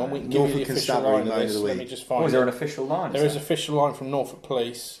 Hang on, we can give you the official line of this. Let me just find it. Is there an official line? There is an official line from Norfolk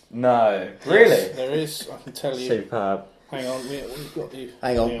Police. No. Really? Yes, there is, I can tell you. Superb. Hang on, we've got the...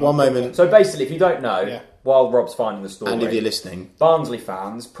 Hang on, one moment. So basically, if you don't know, while Rob's finding the story... And if you're listening... Barnsley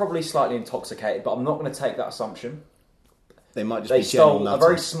fans, probably slightly intoxicated, but I'm not going to take that assumption. They might just they be stole a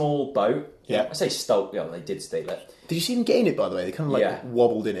very small boat. Yeah. I say stole, they did steal it. Did you see them get in it, by the way? They kind of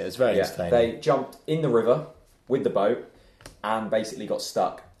wobbled in it. It was very entertaining. They jumped in the river with the boat and basically got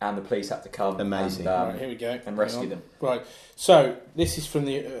stuck, and the police had to come. Amazing. Right, here we go. And rescue them. Right. So this is from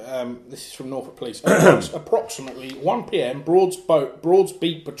Norfolk Police. Approximately 1 p.m. Broad's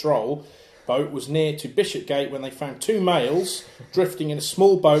Beat Patrol boat was near to Bishopgate when they found two males drifting in a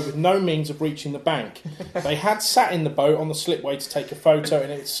small boat with no means of reaching the bank. They had sat in the boat on the slipway to take a photo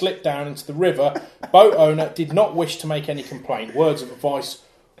and it slipped down into the river. Boat owner did not wish to make any complaint. Words of advice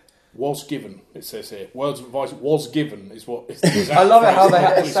was given, it says here. Words of advice was given is what... I love it how they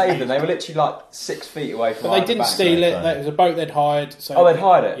had to save them. They were literally like 6 feet away from But they didn't steal it. It was a boat they'd hired. So they'd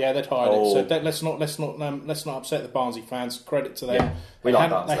hired it? Yeah, they'd hired it. So let's not upset the Barnsley fans. Credit to them. Yeah, we like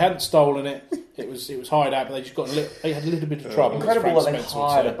Barnsley. They hadn't stolen it. It was hired out, but they just they had a little bit of trouble. Incredible that they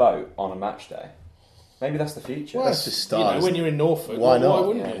hired a boat on a match day. Maybe that's the future. Well, that's just stars. When you're in Norfolk, why not? Why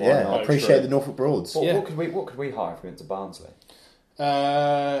wouldn't you? Yeah, I appreciate the Norfolk Broads. What could we hire if we went to Barnsley?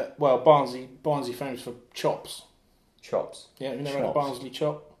 Barnsley famous for chops. Chops. Yeah, you never had a Barnsley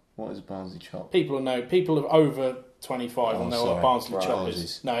chop? What is a Barnsley chop? People of over 25 will know what a Barnsley chop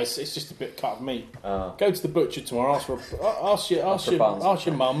is. No, it's just a bit cut of meat. Go to the butcher tomorrow, ask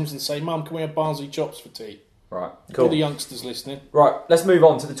your mums and say, Mum, can we have Barnsley chops for tea? Right, cool. For the youngsters listening. Right, let's move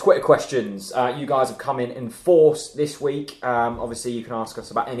on to the Twitter questions. You guys have come in force this week. Obviously, you can ask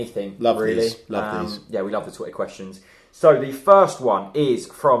us about anything. Love really. these. Love these. Yeah, we love the Twitter questions. So the first one is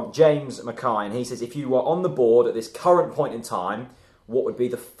from James Mackay, and he says, if you were on the board at this current point in time, what would be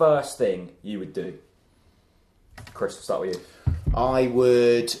the first thing you would do? Chris, we'll start with you. I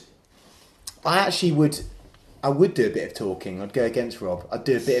would do a bit of talking. I'd go against Rob. I'd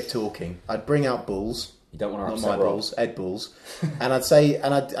do a bit of talking. I'd bring out bulls. You don't want to not upset my Rob. balls, Ed balls. And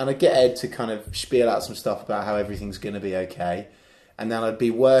I'd get Ed to kind of spiel out some stuff about how everything's going to be okay, and then I'd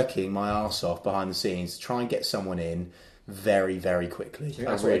be working my arse off behind the scenes to try and get someone in very, very quickly. Do you think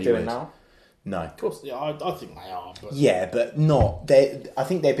that's what you're doing now? No. Of course, yeah, I think they are. But Yeah, but not. I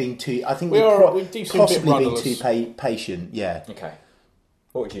think they're being too. I think We they're are- we do seem a bit possibly being rudderless. too patient. Yeah. Okay.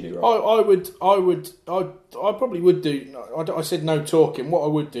 What would you do, Rob? I probably would do. I said no talking. What I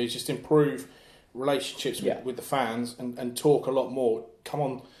would do is just improve relationships with the fans and talk a lot more. Come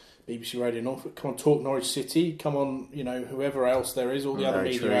on, BBC Radio Norfolk. Come on, talk Norwich City. Come on, whoever else there is, all the other Very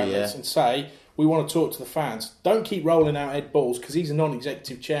media true, outlets, yeah. and say we want to talk to the fans. Don't keep rolling out Ed Balls because he's a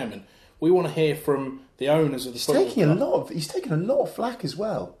non-executive chairman. We want to hear from the owners of the football club. He's taken a lot of flack as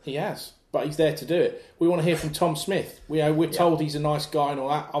well. He has, but he's there to do it. We want to hear from Tom Smith. We're told he's a nice guy and all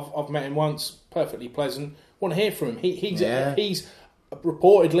that. I've met him once, perfectly pleasant. Want to hear from him. He's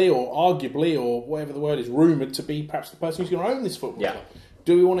reportedly or arguably or whatever the word is, rumoured to be perhaps the person who's going to own this football club.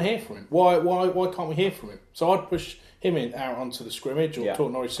 Do we want to hear from him? Why can't we hear from him? So I'd push him out onto the scrimmage or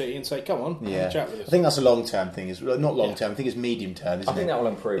talk Norwich City and say, come on, have a chat with us. I think that's a long-term thing. Not long-term. I think it's medium-term, isn't it? I think that will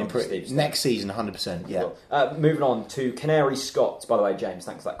improve. Next season, 100%, yeah. Moving on to Canary Scott. By the way, James,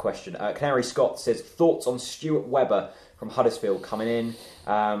 thanks for that question. Canary Scott says, thoughts on Stuart Webber from Huddersfield coming in,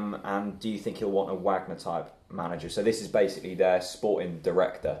 and do you think he'll want a Wagner-type manager? So this is basically their sporting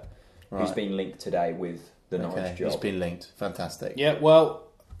director, who's been linked today with the Norwich job. He's been linked. Fantastic. Yeah, well,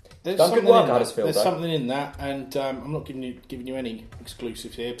 there's Done something good work in at Huddersfield, There's though. something in that, and I'm not giving you any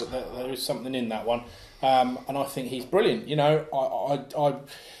exclusives here, but there is something in that one, and I think he's brilliant. I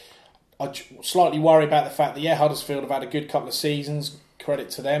slightly worry about the fact that Huddersfield have had a good couple of seasons. Credit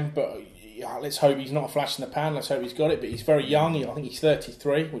to them, but let's hope he's not a flash in the pan. Let's hope he's got it. But he's very young. I think he's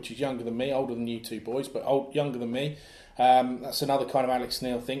 33, which is younger than me, older than you two boys, but younger than me. That's another kind of Alex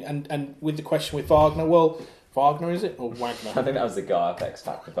Neil thing. And with the question with Wagner, well, Wagner is it or Wagner? I think that was the guy at X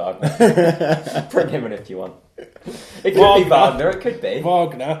Factor, Wagner. Bring him in if you want. It could be Wagner, it could be.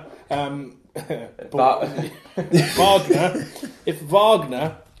 Wagner. Wagner. If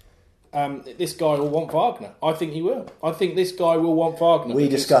Wagner, this guy will want Wagner. I think he will. I think this guy will want Wagner. We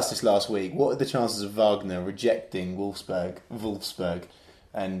discussed this last week. What are the chances of Wagner rejecting Wolfsburg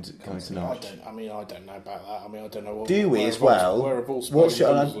and coming to Norwich? I don't know about that. I don't know what. Do we as well?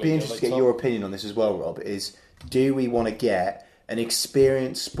 I'd be interested to get your opinion on this as well, Rob. Do we want to get an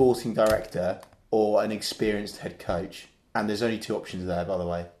experienced sporting director or an experienced head coach? And there's only two options there, by the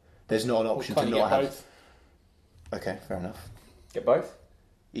way. There's not an option to not have both. Okay, fair enough. Get both?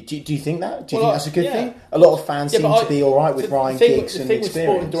 Do you think that? Do you think that's a good yeah. thing? A lot of fans seem to be all right with Ryan Giggs and the thing with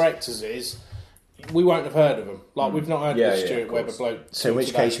sporting experience. directors is we won't have heard of them. Like we've not heard of the Stuart Webber bloke. So in which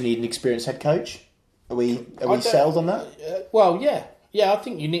today. case we need an experienced head coach? Are we don't- settled on that? Well, yeah. I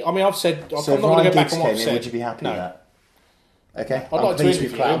think you need. I've said. So I'm if not going Ryan to go back Giggs on what came I've in, said. would you be happy with that? Okay, I'd like to interview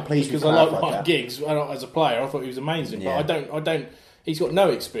him pleased because we I like clarified Ryan that. Giggs as a player. I thought he was amazing, Yeah. but I don't. He's got no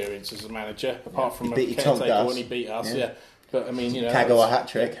experience as a manager apart from He a told caretaker us. when he beat us. Yeah. Yeah, but Kagawa that's- hat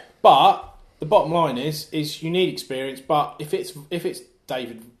trick. But the bottom line is you need experience. But if it's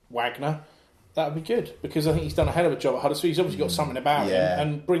David Wagner, that would be good because I think he's done a hell of a job at Huddersfield. He's obviously got something about him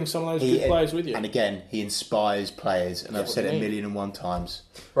and bring some of those good players with you. And again, he inspires players, and I've said it 1,001 times.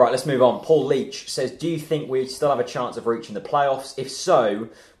 Right, let's move on. Paul Leach says, do you think we still have a chance of reaching the playoffs? If so,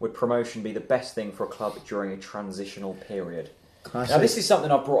 would promotion be the best thing for a club during a transitional period? Now, this is something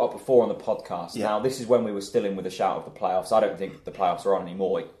I've brought up before on the podcast. Yeah. Now, this is when we were still in with a shout of the playoffs. I don't think the playoffs are on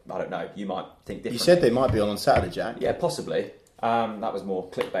anymore. I don't know. You might think differently. You said they might be on Saturday, Jack. Yeah, possibly. That was more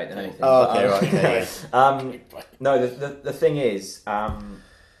clickbait than anything. Oh, okay, right. No, the thing is,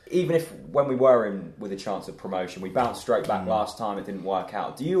 even if when we were in with a chance of promotion, we bounced straight back last time, it didn't work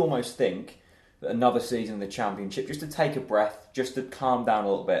out. Do you almost think that another season in the Championship, just to take a breath, just to calm down a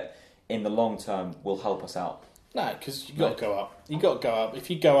little bit, in the long term, will help us out? No, because you've got to go up. You've got to go up. If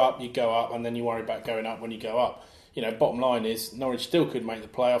you go up, and then you worry about going up when you go up. Bottom line is, Norwich still could make the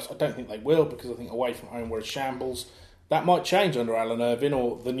playoffs. I don't think they will, because I think away from home we're a shambles. That might change under Alan Irvine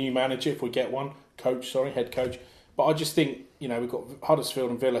or the new manager, if we get one. Head coach. But I just think, we've got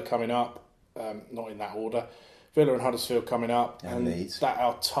Huddersfield and Villa coming up. Not in that order. Villa and Huddersfield coming up. And Leeds. That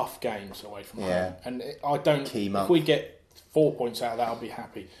are tough games away from home. And Key month. if we get 4 points out of that, I'll be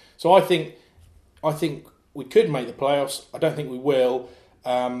happy. So I think we could make the playoffs. I don't think we will.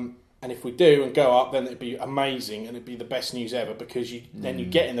 And if we do and go up, then it'd be amazing and it'd be the best news ever because then you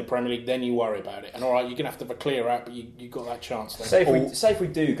get in the Premier League, then you worry about it. And all right, you're going to have to have a clear out, but you got that chance then. Say if we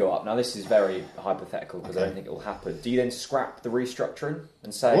do go up, now this is very hypothetical because I don't think it will happen. Do you then scrap the restructuring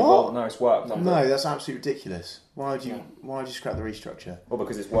and say, well, no, it's worked? No, that's absolutely ridiculous. Why would you scrap the restructure? Well,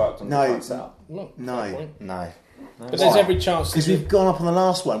 because it's worked on the current setup. No. But there's every chance. Because we've gone up on the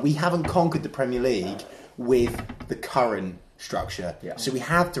last one. We haven't conquered the Premier League with the current structure. Yeah. So we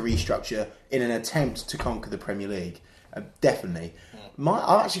have to restructure in an attempt to conquer the Premier League. Definitely.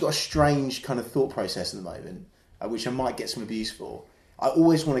 I've actually got a strange kind of thought process at the moment, which I might get some abuse for. I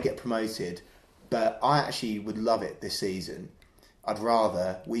always want to get promoted, but I actually would love it this season. I'd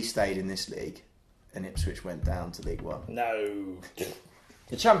rather we stayed in this league and Ipswich went down to League One. No.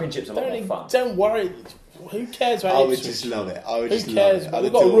 The Championship's a lot more fun. Don't worry. Who cares about I would Ipswich? just love it. Who cares?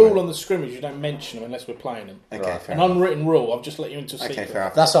 We've got a rule on the scrimmage. You don't mention them unless we're playing them. Okay, fair An enough. unwritten rule. I've just let you into a secret. Okay, fair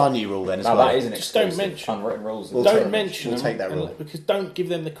enough. That's our new rule then as No, well. that isn't Just don't exclusive. mention. Unwritten rules. We'll Don't take- mention we'll them. take that rule. Because don't give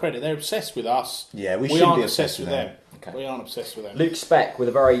them the credit. They're obsessed with us. Yeah, we we should aren't be obsessed with them. Okay. We aren't obsessed with them. Luke Speck with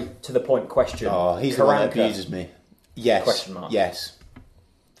a very to-the-point question. Oh, he's the one that Karanka. abuses me. Yes. Question mark. Yes.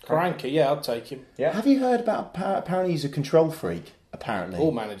 Karanka, yeah, I'd take him. Yeah. Have you heard about, apparently he's a control freak, apparently.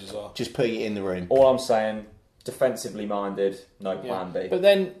 All managers are. Just putting it in the room. All I'm saying, defensively minded, no plan B. But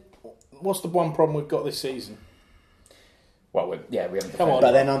then, what's the one problem we've got this season? Well, we haven't. Come on.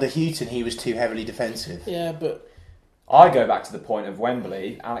 But then under Houghton, he was too heavily defensive. Yeah, but I go back to the point of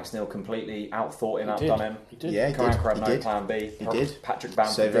Wembley. Alex Neil completely outthought him, outdone him. He did. Yeah, he did. Karanka had He no did. plan B. He did. Patrick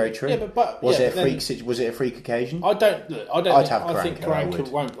Bamford. So very true. Yeah, but Was yeah, it a but then- freak? Was it a freak occasion? I don't. Look, I don't. I'd think, have I think Karanka, I Karanka would.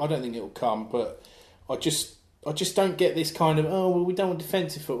 won't. I don't think it'll come. But I just don't get this kind of. Oh well, we don't want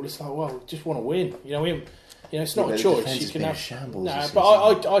defensive football. It's like, well, we just want to win. It's not Yeah, a but the choice. defence You has can been have a shambles no, this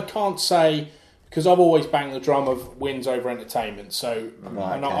but I can't say because I've always banged the drum of wins over entertainment. So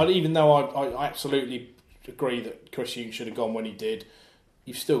Right, and okay. even though I absolutely agree that Chris Hughton should have gone when he did,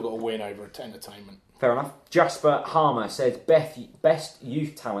 you've still got to win over entertainment. Fair enough. Jasper Harmer says best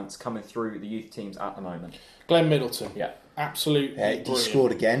youth talents coming through the youth teams at the moment. Glenn Middleton, Yeah. absolutely Yeah, he brilliant.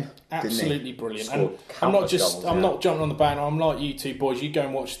 scored again. Absolutely brilliant. Scored And I'm not countless goals, I'm yeah. not jumping on the band. I'm like you two boys. You go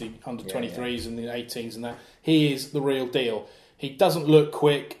and watch the under 23s and the 18s and that. He is the real deal. He doesn't look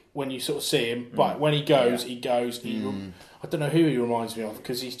quick when you sort of see him, but when he goes, he goes. I don't know who he reminds me of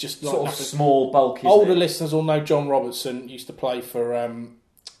because he's just like Sort of small, bulky. older listeners will know John Robertson used to play for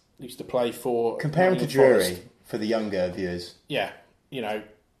Compare him to Nottingham Drury Forest. for the younger viewers. Yeah,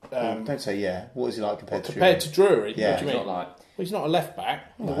 Don't say yeah. What is he like compared to compared Drury? to Drury. Yeah. What do you He's mean? not like. Well, he's not a left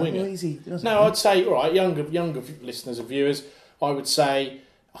back, he's a Well, winger. is he? Doesn't No, he? I'd say all right, younger listeners and viewers. I would say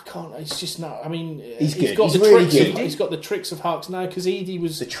I can't. It's just not. I mean, He's good. got He's the really tricks. good. He's got the tricks of Hucks now because Edie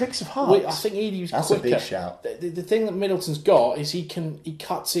was. The tricks of Hearts. I think Edie was That's quicker. a big shout. The thing that Middleton's got is he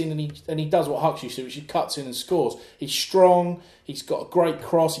cuts in and he does what Hucks used to, which he cuts in and scores. He's strong. He's got a great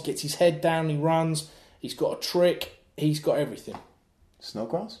cross. He gets his head down. He runs. He's got a trick. He's got everything.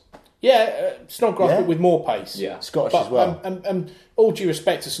 Snodgrass? Yeah, Snodgrass, Yeah. but with more pace. Yeah. Scottish But, as well. and all due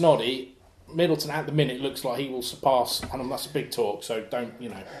respect to Snoddy, Middleton at the minute looks like he will surpass, and that's a big talk, so don't,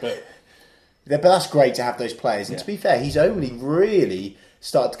 but But that's great to have those players. And Yeah. to be fair, he's only really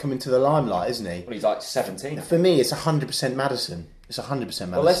started to come into the limelight, isn't he? Well, he's like 17. For me, it's 100% Madison. It's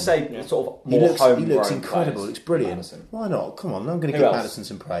 100% Madison. Well, let's say sort of he more looks homegrown incredible. players. Looks brilliant. Madison. Why not? Come on, I'm going to Who give else? Madison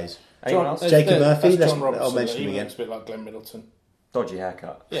some praise. Anyone else? there's- Jacob Murphy, that's I'll John Robertson, mention him he again. looks a bit like Glenn Middleton. Dodgy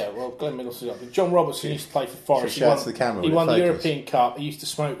haircut. Yeah, well, Glenn Middleton's up. John Robertson used to play for Forest. Should shout to the camera He with won the focus. European Cup. He used to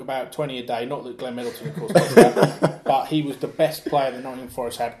smoke about 20 a day. Not that Glenn Middleton, of course, does that, but he was the best player that Nottingham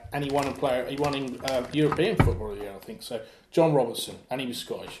Forest had, and he won in European football of the year, I think. So John Robertson, and he was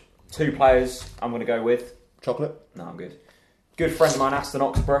Scottish. Two players I'm going to go with. Chocolate? No, I'm good. Good friend of mine, Aston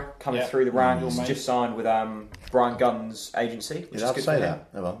Oxborough, coming Yeah. through the ranks. Your mate. Just signed with Brian Gunn's agency. Which You're is allowed good to say for him.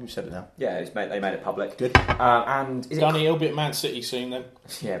 that. Oh well, you said it now. Yeah, they made it public. Good. And is it Gunny, he'll be at Man City soon then.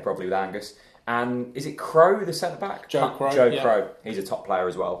 Yeah, probably with Angus. And is it Crow, the centre back? Joe Crow, Joe yeah. Crow. He's a top player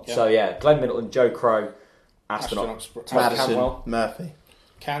as well. Yeah. So yeah, Glenn Middleton, Joe Crow, Aston Ashton Oxborough, Oxborough. Todd Madison, Cantwell. Murphy.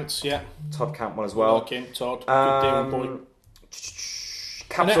 Cants, yeah. Todd Cantwell as well. Like him, Todd. Good deal, boy. Um, And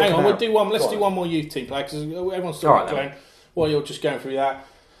Capsule hang on, Canal. we'll do one. Let's Go do on. one more youth team player because everyone's talking All right, about then. Glenn. While you're just going through that,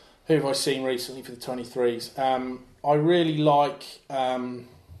 who have I seen recently for the 23s? I really like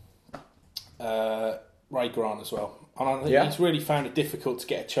Ray Grant as well, and I think Yeah. he's really found it difficult to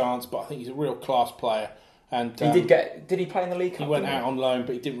get a chance. But I think he's a real class player. And Did he play in the League Cup? he went didn't out on loan,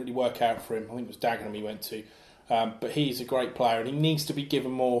 but he didn't really work out for him. I think it was Dagenham he went to. But he's a great player, and he needs to be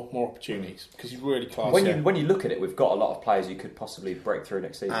given more opportunities because he's really class. When you look at it, we've got a lot of players who could possibly break through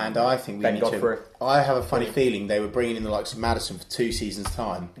next season. And I think we Ben need Godfrey. to. I have a funny feeling they were bringing in the likes of Madison for 2 seasons'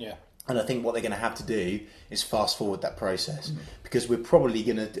 time. Yeah. And I think what they're going to have to do is fast forward that process because we're probably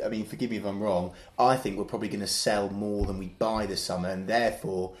going to, I mean, forgive me if I'm wrong, I think we're probably going to sell more than we buy this summer, and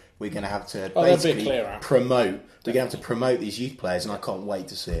therefore we're going to have to basically promote. We're going to have to promote these youth players, and I can't wait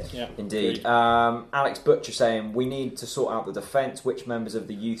to see it. Yeah, indeed. Alex Butcher saying we need to sort out the defence. Which members of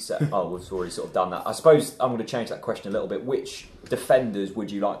the youth set? Oh, we've already sort of done that. I suppose I'm going to change that question a little bit. Which defenders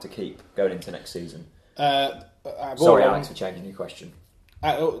would you like to keep going into next season? Sorry, Alex, for changing your question.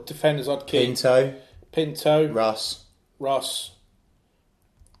 Defenders, I'd keep Pinto, Russ.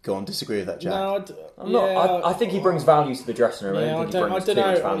 Go on, disagree with that, Jack. No, I think he brings value to the dressing room. Yeah, I don't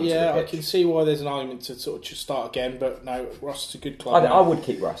know. Yeah, I can see why there's an argument to sort of just start again, but no, Russ is a good club. I would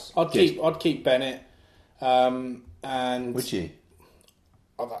keep Russ. I'd keep Bennett. And would you?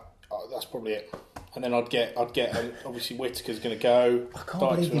 That's probably it. And then I'd get obviously Whittaker's going to go. I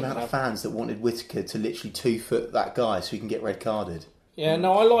can't believe the amount of fans that wanted Whittaker to literally 2-foot that guy so he can get red carded. Yeah,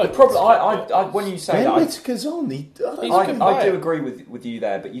 no, I like. The problem, I when you say that, Whittaker's on. I do agree with you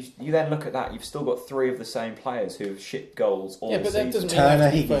there, but you then look at that. You've still got 3 of the same players who have shipped goals all season. Yeah, but that doesn't mean Turner,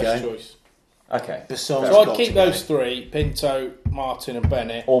 he can go. Choice. Okay, so I'd keep those 3: Pinto, Martin, and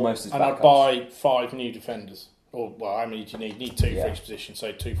Bennett. Almost as backups. And I'd buy 5 new defenders. Or how many do you need? Need 2 for each position.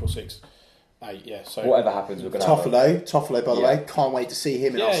 So 2, 4, 6, 8. Yeah. So whatever happens, we're going to Toffolo, by the way, can't wait to see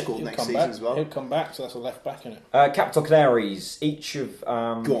him in our squad next season as well. He'll come back, so that's a left back in it. Capital Canaries. Each of go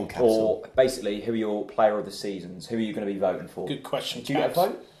on, Capital. Or basically, who are your player of the seasons? Who are you going to be voting for? Good question. Do you get a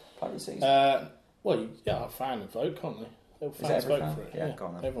vote? Player of the season. A fan would vote, can't they? Fans vote fan? for it. Yeah, go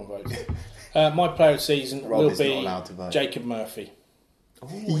on then. Everyone votes. My player of the season will be Jacob Murphy.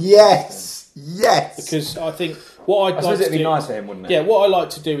 Yes. Because I think what I'd like to do... it'd be nice for him, wouldn't it? Yeah, what I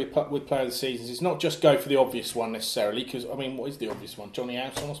like to do with player of the seasons is not just go for the obvious one necessarily, because, I mean, what is the obvious one? Johnny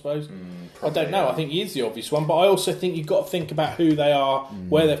Howson, I suppose? I don't know. I think he is the obvious one, but I also think you've got to think about who they are,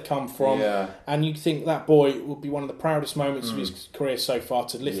 where they've come from, and you think that boy will be one of the proudest moments of his career so far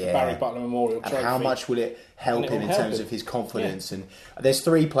to lift the Barry Butler Memorial Trophy. And how much will it help him in terms of his confidence? And there's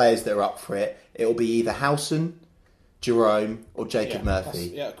 3 players that are up for it. It'll be either Howson, Jerome or Jacob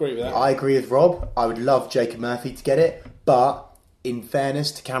Murphy. I agree with that. I agree with Rob. I would love Jacob Murphy to get it, but in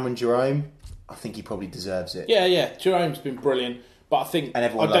fairness to Cameron Jerome, I think he probably deserves it. Yeah. Jerome's been brilliant, but I think I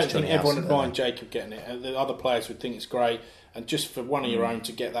don't think everyone would mind Jacob getting it. The other players would think it's great, and just for one of your own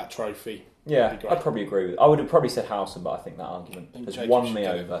to get that trophy. Yeah, I'd probably agree with it. I would have probably said Howson, but I think that argument has won me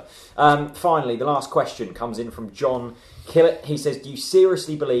over. Finally, the last question comes in from John Killett. He says, do you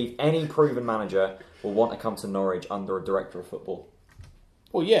seriously believe any proven manager will want to come to Norwich under a director of football?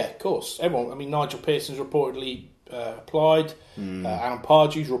 Well, yeah, of course. Everyone. I mean, Nigel Pearson's reportedly applied. Alan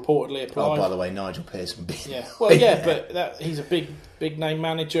Pardew's reportedly applied. Oh, by the way, Nigel Pearson. Yeah. Well, yeah, but he's a big name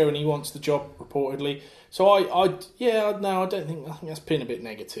manager and he wants the job reportedly. So I think that's been a bit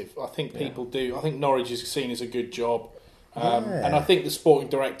negative. I think people do. I think Norwich is seen as a good job. And I think the sporting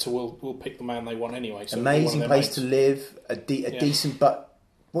director will pick the man they want anyway. So amazing place to live, a decent but.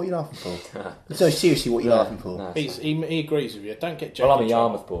 What are you laughing for? No, seriously, what are you laughing for? No, he agrees with you. Don't get Jackie. Well, I'm a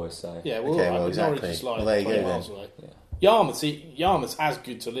Yarmouth boy, so... Yeah, well, exactly. Norwich is like there you 20 go, miles away. Yeah. Yarmouth's as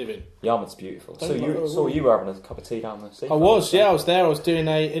good to live in. Yarmouth's beautiful. So you were having a cup of tea down the sea? I was, I was there. I was doing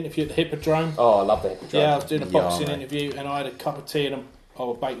an interview at the Hippodrome. Oh, I love the Hippodrome. Yeah, I was doing a boxing interview and I had a cup of tea and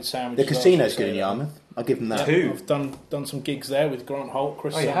a bacon sandwich. The casino's good in Yarmouth. I'll give them that. Yeah, I've done some gigs there with Grant Holt,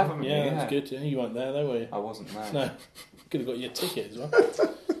 Chris. Oh, you haven't? Yeah, that was good. Yeah, you weren't there, though, were you? I wasn't there. No. Could have got you a ticket as well.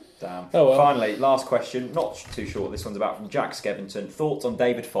 Damn. Oh, well. Finally, last question. Not too short. This one's about from Jack Skevington. Thoughts on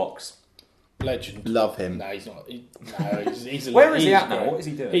David Fox? Legend. Love him. No, he's not. He's Where is he at now? What is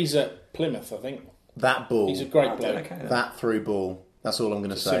he doing? He's at Plymouth, I think. That ball. He's a great bloke. Okay, that through ball. That's all I'm going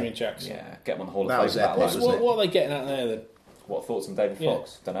to say. Simeon Jackson. Yeah, get him on the Hall of Fame. What are they getting at there then? What thoughts on David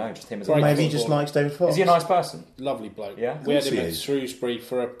Fox? Don't know, just him as a maybe he just likes David Fox. Is he a nice person? Lovely bloke. Yeah, we had him at Shrewsbury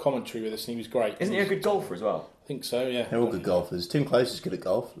for a commentary with us, and he was great. Isn't he a good golfer as well? I think so. Yeah, they're all good golfers. Tim Close is good at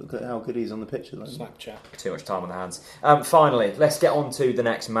golf. Look at how good he is on the pitch. Snapchat. Too much time on the hands. Finally, let's get on to the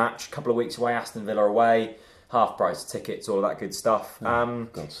next match. A couple of weeks away, Aston Villa away. Half price tickets, all of that good stuff.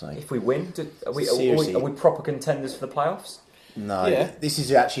 God's sake! If we win, are we proper contenders for the playoffs? No, this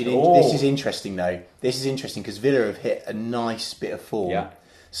is actually this is interesting though. This is interesting because Villa have hit a nice bit of form. Yeah.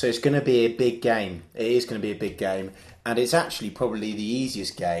 So it's going to be a big game. It is going to be a big game, and it's actually probably the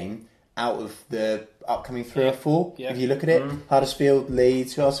easiest game out of the upcoming 3 or 4. Yeah. If you look at it, Huddersfield,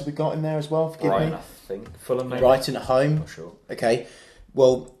 Leeds. Who else have we got in there as well? Forgive me. I think Fulham. Maybe. Brighton at home. Not sure. Okay.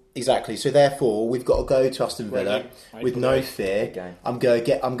 Well. Exactly. So therefore, we've got to go to Aston Villa with no fear. I'm going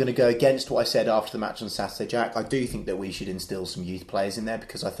to go against what I said after the match on Saturday, Jack. I do think that we should instill some youth players in there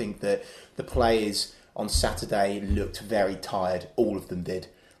because I think that the players on Saturday looked very tired. All of them did.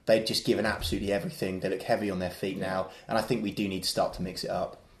 They've just given absolutely everything. They look heavy on their feet now, and I think we do need to start to mix it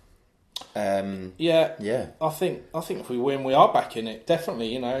up. Yeah. I think if we win, we are back in it.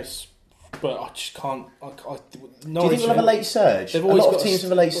 Definitely, but I just can't. Do you think we'll have a late surge? A lot of teams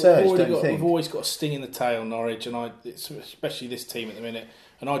have a late surge, don't you think? We've always got a sting in the tail, Norwich, and especially this team at the minute.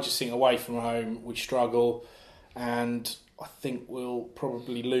 And I just think away from home we struggle, and I think we'll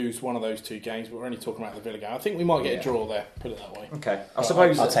probably lose one of those 2 games. But we're only talking about the Villa game. I think we might get a draw there. Put it that way. Okay, I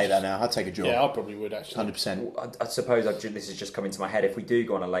suppose I'll take that now. I'll take a draw. Yeah, I probably would actually. 100%. I suppose this is just coming to my head. If we do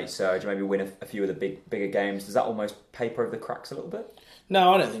go on a late surge, maybe win a few of the bigger games, does that almost paper over the cracks a little bit?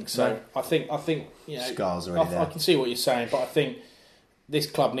 No, I don't think so. No. I think Scars already there. I can see what you're saying, but I think this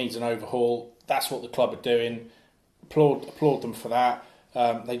club needs an overhaul. That's what the club are doing. Applaud them for that.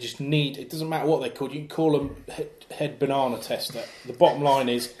 They just need. It doesn't matter what they're called. You can call them head banana tester. The bottom line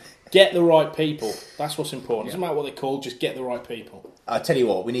is get the right people. That's what's important. It doesn't matter what they're called. Just get the right people. I tell you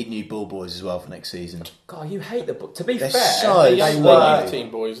what, we need new ball boys as well for next season. God, you hate the. To be They're fair, so They're slow. youth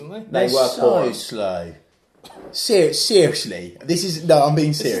team boys, aren't they? They They're were so poor. slow. Seriously, this is no. I'm being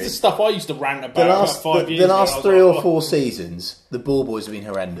This is the serious. stuff I used to rant about The last, about 5 the, years the ago. last I was 3 like, or 4 seasons, the ball boys have been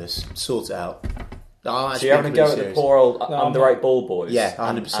horrendous. Sort it out. No, So you're having a go at the poor old I'm underrated ball boys? Yeah,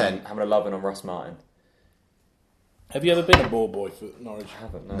 100%. And having a loving on Russ Martin? Have you ever been a ball boy for Norwich? I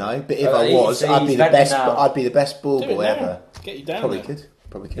haven't, No, but if I was, he's I'd be the venting best. now. I'd be the best ball Do it boy now. ever. Get you down Probably there. could.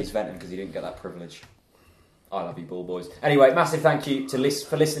 Probably He's could. venting because he didn't get that privilege. I love you, ball boys. Anyway, massive thank you for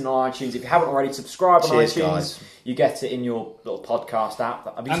listening on iTunes. If you haven't already, subscribe on Cheers, iTunes. guys. You get it in your little podcast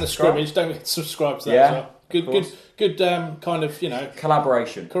app. Have you And the subscribed? scrimmage, don't forget to subscribe to that Yeah, as well. of course. Good kind of,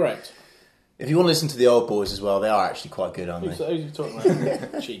 Collaboration. correct. If you want to listen to the old boys as well, they are actually quite good, aren't Who's they? you talking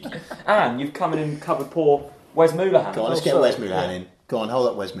about? Cheeky. And you've come in and covered poor Wes Moulahan. Go on, let's Oh, get sorry. Wes Moulahan in. Go on, hold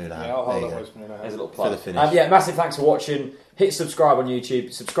up Wes Moulahan. Yeah, I'll There hold you up go. Wes Moulahan. There's a little For plug. the finish. Yeah, massive thanks for watching. Hit subscribe on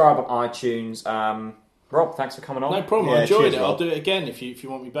YouTube. Subscribe on iTunes. Rob, thanks for coming on. No problem. Yeah, I enjoyed cheers, it. Rob. I'll do it again if you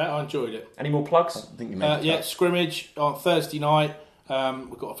want me back. I enjoyed it. Any more plugs? I think you meant Yeah, scrimmage on Thursday night.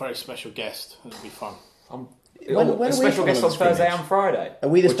 We've got a very special guest. It'll be fun. When are a we special guest coming on on Thursday scrimmage? and Friday. Are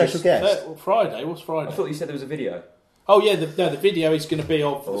we the Or special just- guest? Friday. What's Friday? I thought you said there was a video. Oh yeah, the video is going to be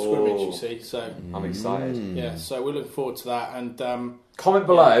of the scrimmage. You see, so I'm excited. yeah, so we're looking forward to that, and Comment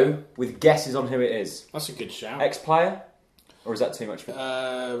below with guesses on who it is. that's a good shout. Ex-player? Or is that too much for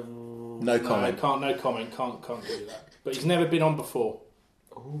No comment. No comment. Can't do that. But he's never been on before.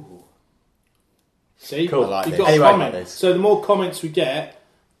 Ooh. See, Cool, I like you've this. got Anyway, a I comment. like this. So the more comments we get,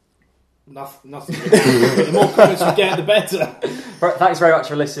 nothing. But the more comments we get, the better. Right, thanks very much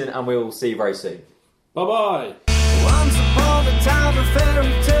for listening, and we'll see you very soon. Bye bye. Once upon a time, a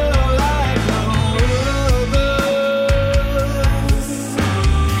fairy tale